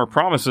point, Plummer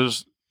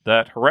promises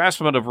that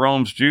harassment of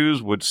Rome's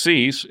Jews would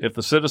cease if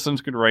the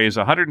citizens could raise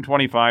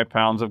 125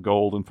 pounds of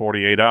gold in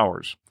 48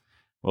 hours.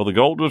 Well, the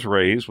gold was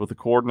raised with the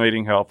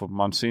coordinating help of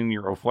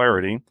Monsignor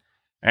O'Flaherty,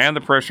 and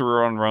the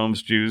pressure on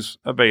Rome's Jews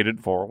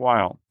abated for a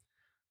while.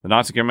 The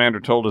Nazi commander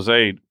told his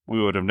aide,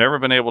 "We would have never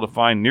been able to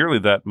find nearly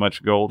that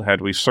much gold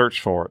had we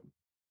searched for it."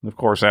 Of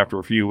course, after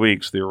a few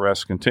weeks, the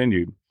arrests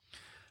continued.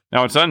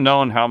 Now, it's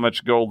unknown how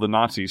much gold the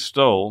Nazis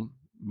stole,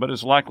 but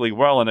it's likely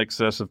well in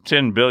excess of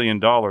 $10 billion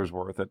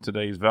worth at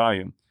today's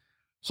value.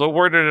 So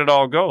where did it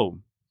all go?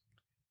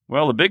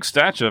 Well, the big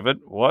statue of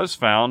it was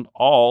found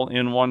all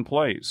in one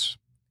place.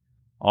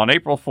 On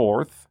April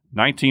 4th,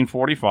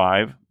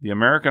 1945, the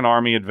American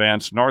Army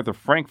advanced north of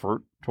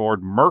Frankfurt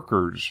toward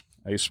Merkers,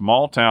 a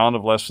small town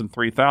of less than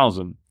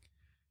 3,000.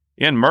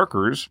 In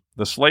Merkers,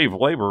 the slave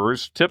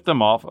laborers tipped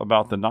them off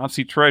about the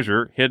Nazi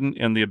treasure hidden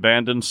in the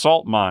abandoned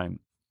salt mine.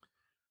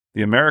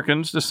 The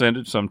Americans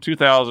descended some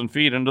 2,000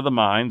 feet into the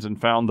mines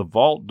and found the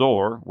vault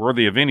door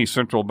worthy of any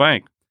central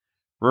bank.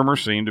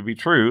 Rumors seemed to be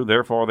true,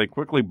 therefore they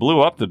quickly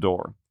blew up the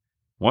door.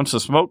 Once the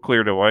smoke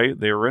cleared away,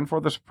 they were in for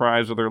the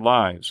surprise of their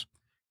lives.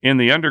 In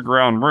the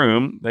underground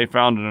room, they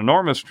found an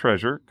enormous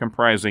treasure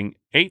comprising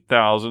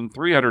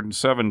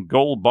 8,307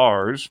 gold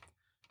bars,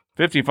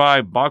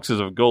 55 boxes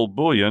of gold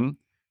bullion,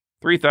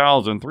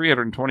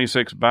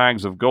 3,326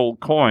 bags of gold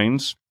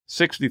coins,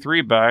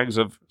 63 bags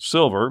of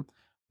silver,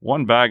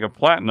 1 bag of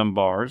platinum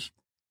bars,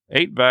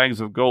 8 bags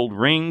of gold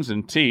rings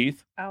and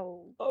teeth,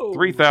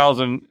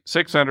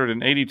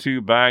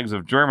 3,682 bags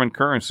of German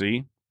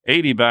currency,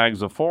 80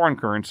 bags of foreign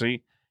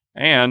currency,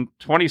 and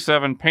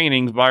 27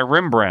 paintings by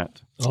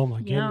Rembrandt. Oh,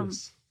 my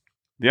goodness.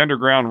 The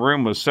underground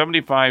room was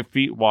 75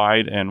 feet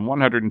wide and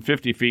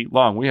 150 feet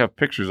long. We have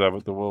pictures of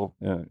it that we'll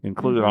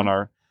include on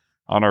our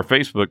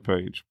Facebook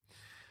page.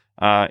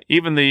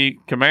 Even the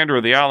commander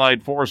of the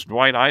Allied force,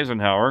 Dwight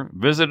Eisenhower,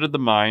 visited the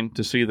mine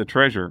to see the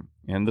treasure.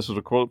 And this is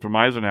a quote from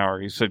Eisenhower.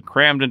 He said,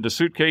 "Crammed into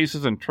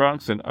suitcases and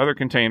trunks and other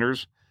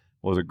containers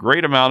was a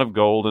great amount of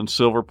gold and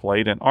silver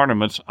plate and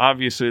ornaments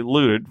obviously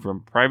looted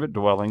from private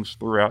dwellings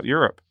throughout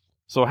Europe."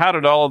 So how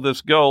did all of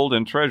this gold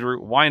and treasure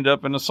wind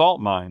up in a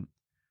salt mine?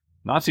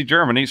 Nazi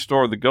Germany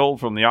stored the gold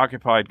from the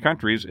occupied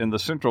countries in the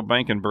central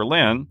bank in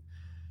Berlin,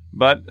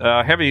 but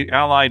heavy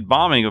Allied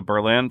bombing of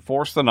Berlin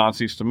forced the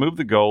Nazis to move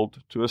the gold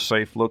to a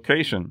safe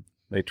location.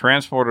 They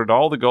transported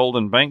all the gold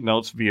and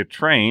banknotes via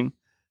train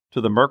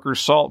to the Merkers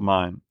salt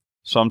mine,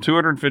 some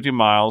 250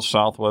 miles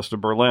southwest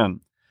of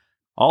Berlin.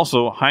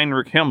 Also,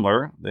 Heinrich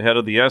Himmler, the head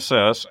of the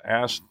SS,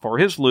 asked for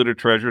his looted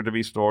treasure to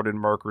be stored in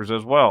Merkers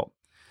as well.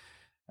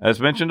 As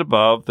mentioned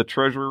above, the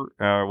treasure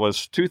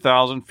was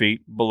 2,000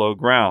 feet below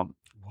ground.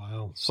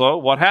 Wow. So,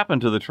 what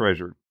happened to the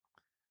treasure?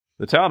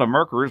 The town of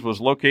Merkers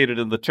was located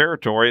in the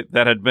territory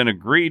that had been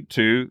agreed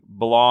to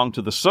belong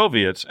to the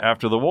Soviets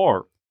after the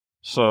war.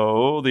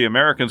 So, the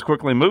Americans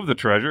quickly moved the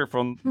treasure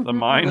from the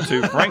mine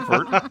to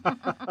Frankfurt,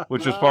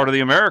 which was part of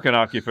the American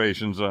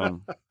occupation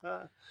zone.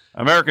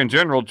 American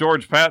General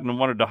George Patton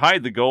wanted to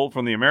hide the gold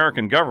from the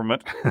American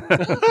government.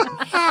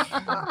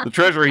 The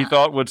treasure, he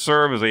thought, would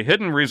serve as a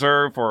hidden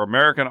reserve for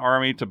American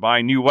Army to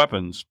buy new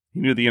weapons. He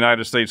knew the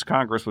United States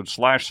Congress would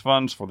slash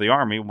funds for the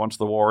Army once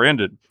the war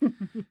ended.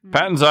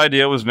 Patton's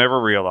idea was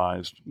never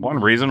realized. One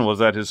reason was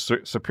that his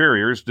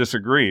superiors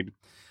disagreed.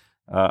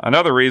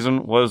 Another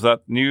reason was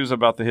that news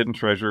about the hidden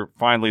treasure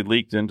finally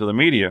leaked into the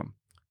media.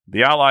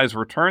 The Allies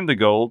returned the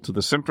gold to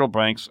the central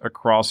banks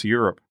across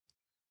Europe.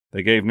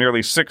 They gave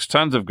nearly 6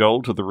 tons of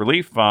gold to the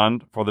relief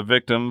fund for the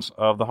victims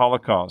of the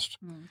Holocaust.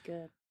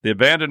 Good. The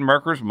abandoned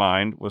Merkers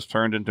mine was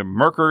turned into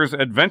Merkers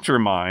Adventure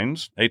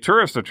Mines, a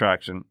tourist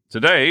attraction.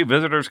 Today,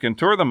 visitors can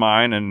tour the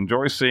mine and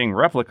enjoy seeing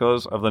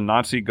replicas of the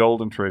Nazi gold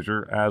and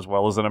treasure, as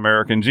well as an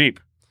American Jeep.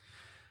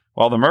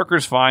 While the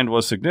Merkers find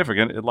was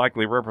significant, it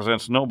likely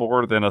represents no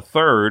more than a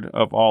third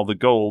of all the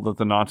gold that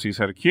the Nazis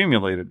had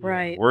accumulated.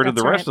 Right. Where did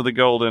the rest of the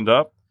gold end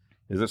up?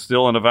 Is it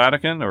still in the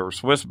Vatican or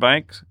Swiss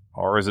banks?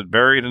 Or is it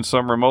buried in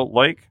some remote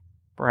lake?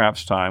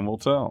 Perhaps time will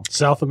tell.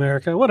 South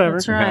America, whatever.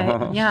 That's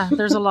right. Yeah,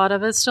 there's a lot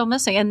of it still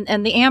missing.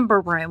 And the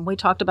Amber Room, we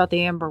talked about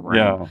the Amber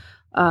Room,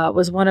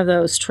 was one of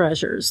those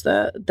treasures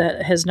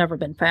that has never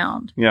been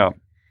found. Yeah.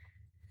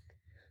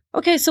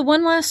 Okay, so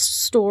one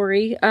last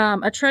story.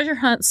 A treasure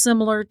hunt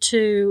similar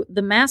to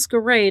the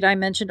Masquerade I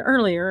mentioned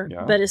earlier,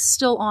 but is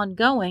still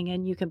ongoing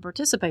and you can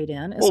participate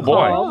in. It's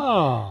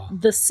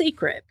called The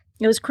Secret.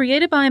 It was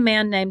created by a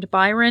man named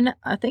Byron.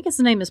 I think his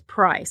name is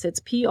Price.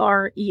 It's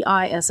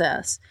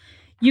Preiss.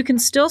 You can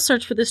still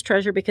search for this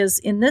treasure because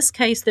in this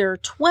case, there are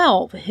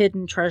 12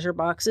 hidden treasure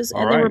boxes,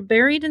 and they were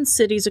buried in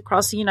cities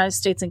across the United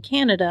States and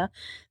Canada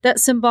that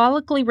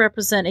symbolically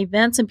represent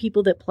events and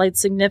people that played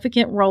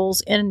significant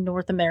roles in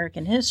North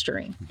American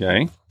history.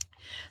 Okay.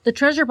 The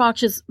treasure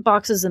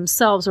boxes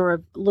themselves are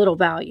of little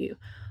value,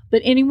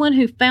 but anyone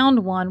who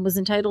found one was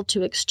entitled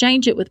to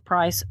exchange it with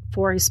Price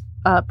for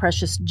a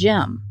precious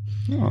gem.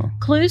 Oh.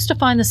 Clues to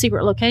find the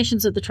secret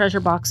locations of the treasure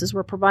boxes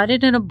were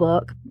provided in a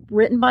book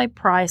written by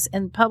Price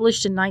and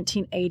published in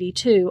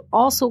 1982,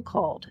 also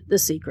called The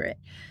Secret.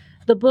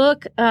 The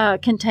book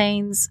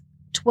contains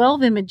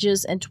 12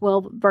 images and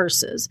 12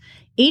 verses.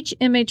 Each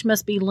image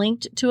must be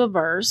linked to a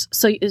verse.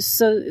 So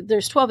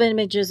there's 12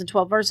 images and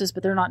 12 verses,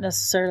 but they're not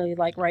necessarily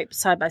like right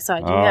side by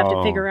side. You have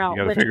to figure out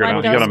which one goes with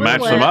what. You got to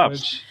match them up.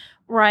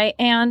 Right,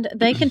 and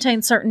they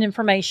contain certain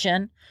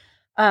information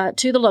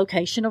to the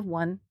location of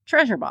one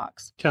treasure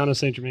box. Count of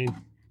Saint Germain.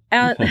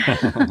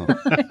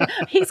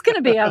 He's going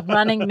to be a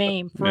running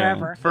meme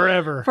forever.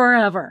 Forever.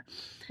 Forever.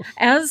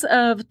 As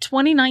of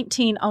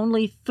 2019,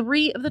 only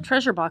 3 of the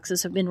treasure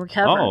boxes have been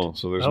recovered. Oh,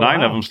 so there's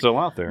 9 of them still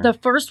out there. The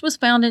first was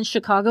found in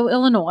Chicago,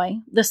 Illinois,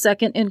 the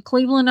second in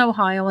Cleveland,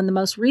 Ohio, and the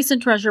most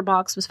recent treasure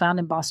box was found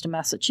in Boston,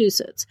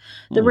 Massachusetts.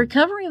 The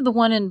recovery of the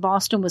one in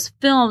Boston was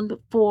filmed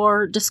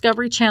for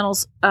Discovery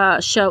Channel's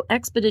show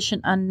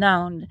Expedition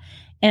Unknown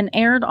and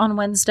aired on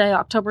Wednesday,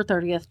 October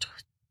 30th,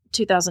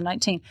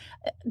 2019.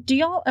 Do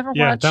y'all ever watch?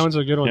 Yeah, that one's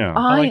a good one. Yeah.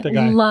 I like the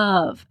guy.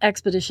 love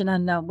Expedition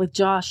Unknown with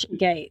Josh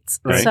Gates.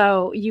 Right.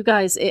 So you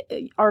guys,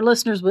 our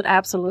listeners would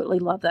absolutely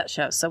love that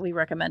show. So we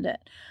recommend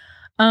it.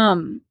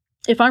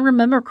 If I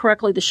remember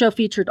correctly, the show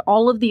featured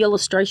all of the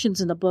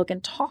illustrations in the book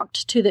and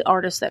talked to the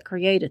artists that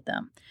created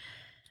them.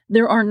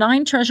 There are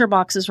 9 treasure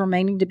boxes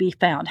remaining to be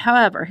found.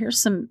 However,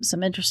 here's some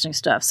interesting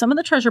stuff. Some of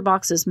the treasure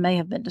boxes may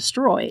have been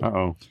destroyed.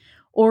 Uh-oh.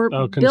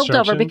 Or built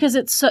over because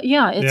it's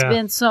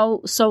been so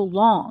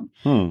long.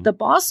 The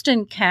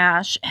Boston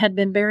cache had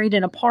been buried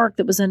in a park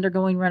that was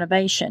undergoing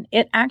renovation.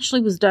 It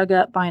actually was dug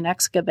up by an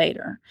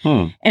excavator.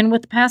 And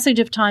with the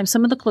passage of time,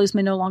 some of the clues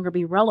may no longer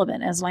be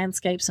relevant as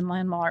landscapes and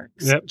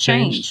landmarks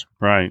change.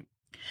 Right.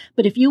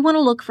 But if you want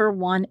to look for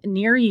one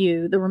near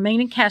you, the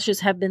remaining caches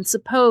have been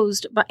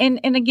supposed by, and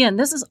again,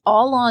 this is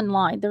all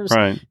online.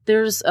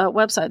 There's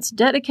websites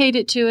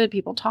dedicated to it,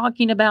 people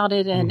talking about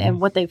it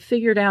and what they've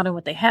figured out and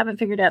what they haven't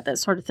figured out, that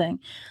sort of thing.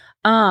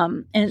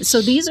 And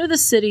so these are the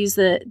cities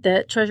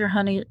that treasure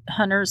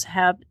hunters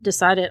have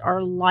decided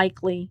are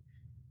likely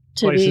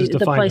to be the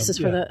places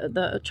for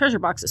the treasure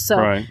boxes.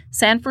 So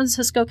San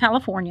Francisco,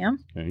 California,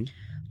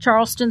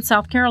 Charleston,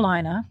 South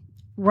Carolina,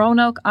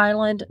 Roanoke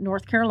Island,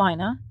 North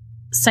Carolina,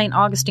 St.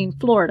 Augustine,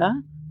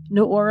 Florida,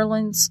 New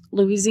Orleans,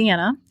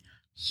 Louisiana,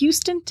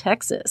 Houston,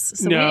 Texas.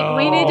 So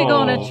we need to go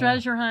on a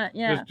treasure hunt.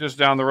 Yeah. Just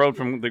down the road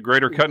from the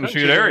greater cut and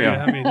shoot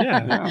area.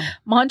 Yeah,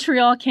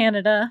 Montreal,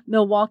 Canada,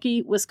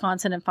 Milwaukee,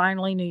 Wisconsin, and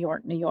finally New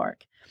York, New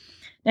York.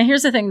 Now,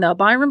 here's the thing, though.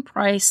 Byron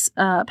Price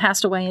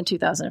passed away in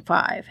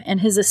 2005, and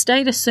his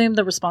estate assumed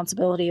the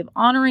responsibility of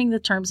honoring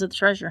the terms of the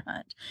treasure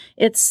hunt.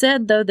 It's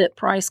said, though, that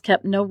Price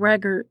kept no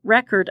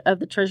record of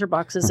the treasure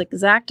box's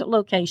exact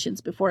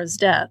locations before his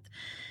death.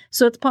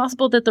 So it's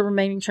possible that the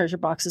remaining treasure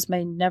boxes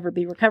may never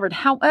be recovered.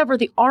 However,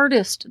 the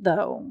artist,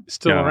 though,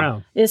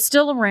 is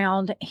still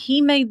around.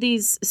 He made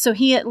these, so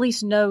he at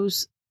least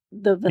knows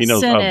the vicinity. He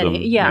knows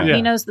of them.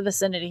 He knows the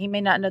vicinity. He may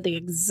not know the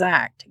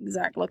exact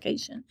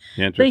location.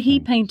 But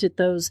he painted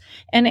those.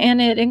 And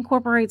it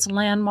incorporates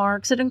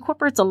landmarks. It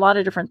incorporates a lot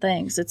of different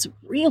things. It's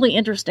really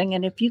interesting.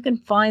 And if you can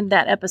find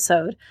that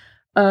episode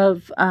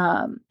of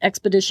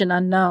Expedition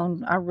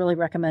Unknown, I really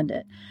recommend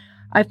it.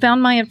 I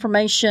found my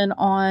information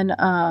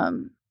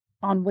on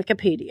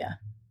Wikipedia.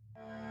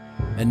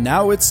 And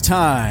now it's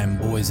time,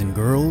 boys and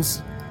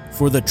girls,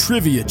 for the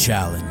Trivia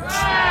Challenge.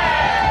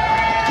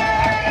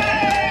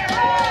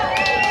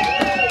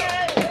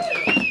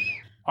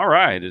 All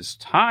right, it's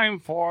time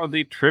for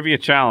the Trivia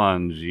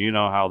Challenge. You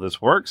know how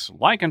this works.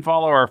 Like and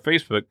follow our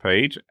Facebook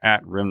page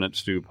at Remnant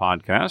Stew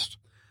Podcast.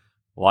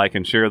 Like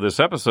and share this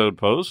episode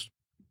post.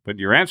 Put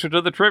your answer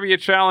to the Trivia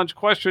Challenge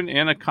question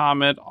in a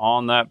comment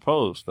on that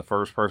post. The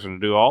first person to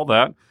do all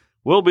that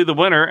will be the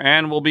winner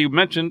and will be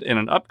mentioned in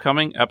an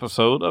upcoming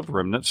episode of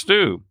Remnant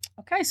Stew.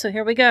 Okay, so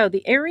here we go.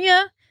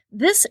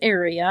 This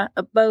area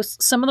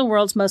boasts some of the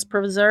world's most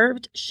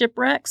preserved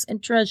shipwrecks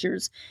and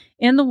treasures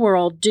in the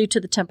world due to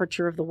the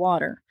temperature of the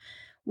water.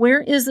 Where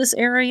is this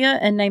area,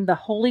 and name the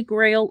holy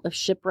grail of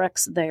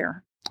shipwrecks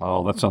there?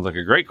 Oh, that sounds like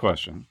a great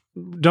question.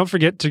 Don't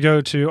forget to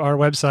go to our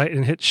website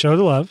and hit Show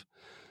the Love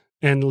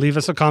and leave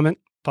us a comment.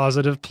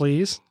 Positive,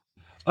 please.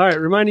 All right,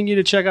 reminding you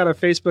to check out our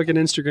Facebook and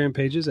Instagram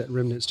pages at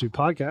Remnant Stew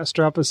Podcast.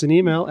 Drop us an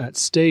email at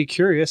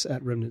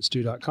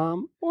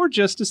staycurious@remnantstew.com or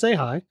just to say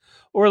hi,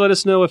 or let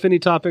us know if any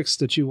topics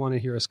that you want to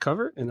hear us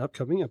cover in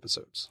upcoming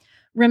episodes.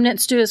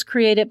 Remnant Stew is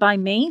created by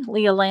me,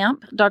 Leah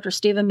Lamp. Dr.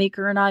 Stephen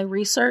Meeker and I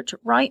research,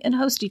 write, and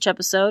host each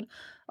episode,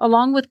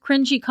 along with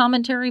cringy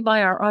commentary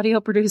by our audio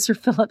producer,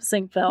 Philip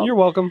Singfeld. You're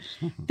welcome.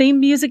 Theme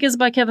music is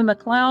by Kevin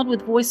MacLeod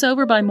with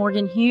voiceover by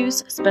Morgan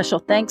Hughes. Special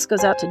thanks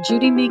goes out to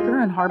Judy Meeker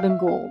and Harbin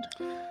Gould.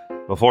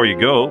 Before you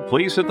go,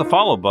 please hit the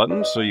follow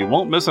button so you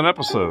won't miss an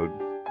episode.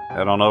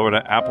 Head on over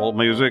to Apple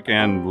Music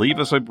and leave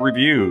us a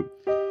review.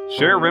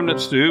 Share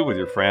Remnant Stew with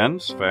your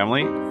friends,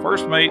 family,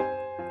 first mate,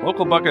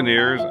 local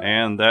buccaneers,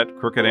 and that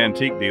crooked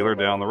antique dealer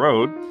down the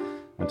road.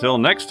 Until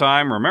next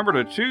time, remember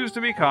to choose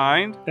to be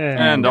kind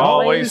and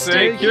always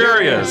stay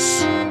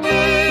curious.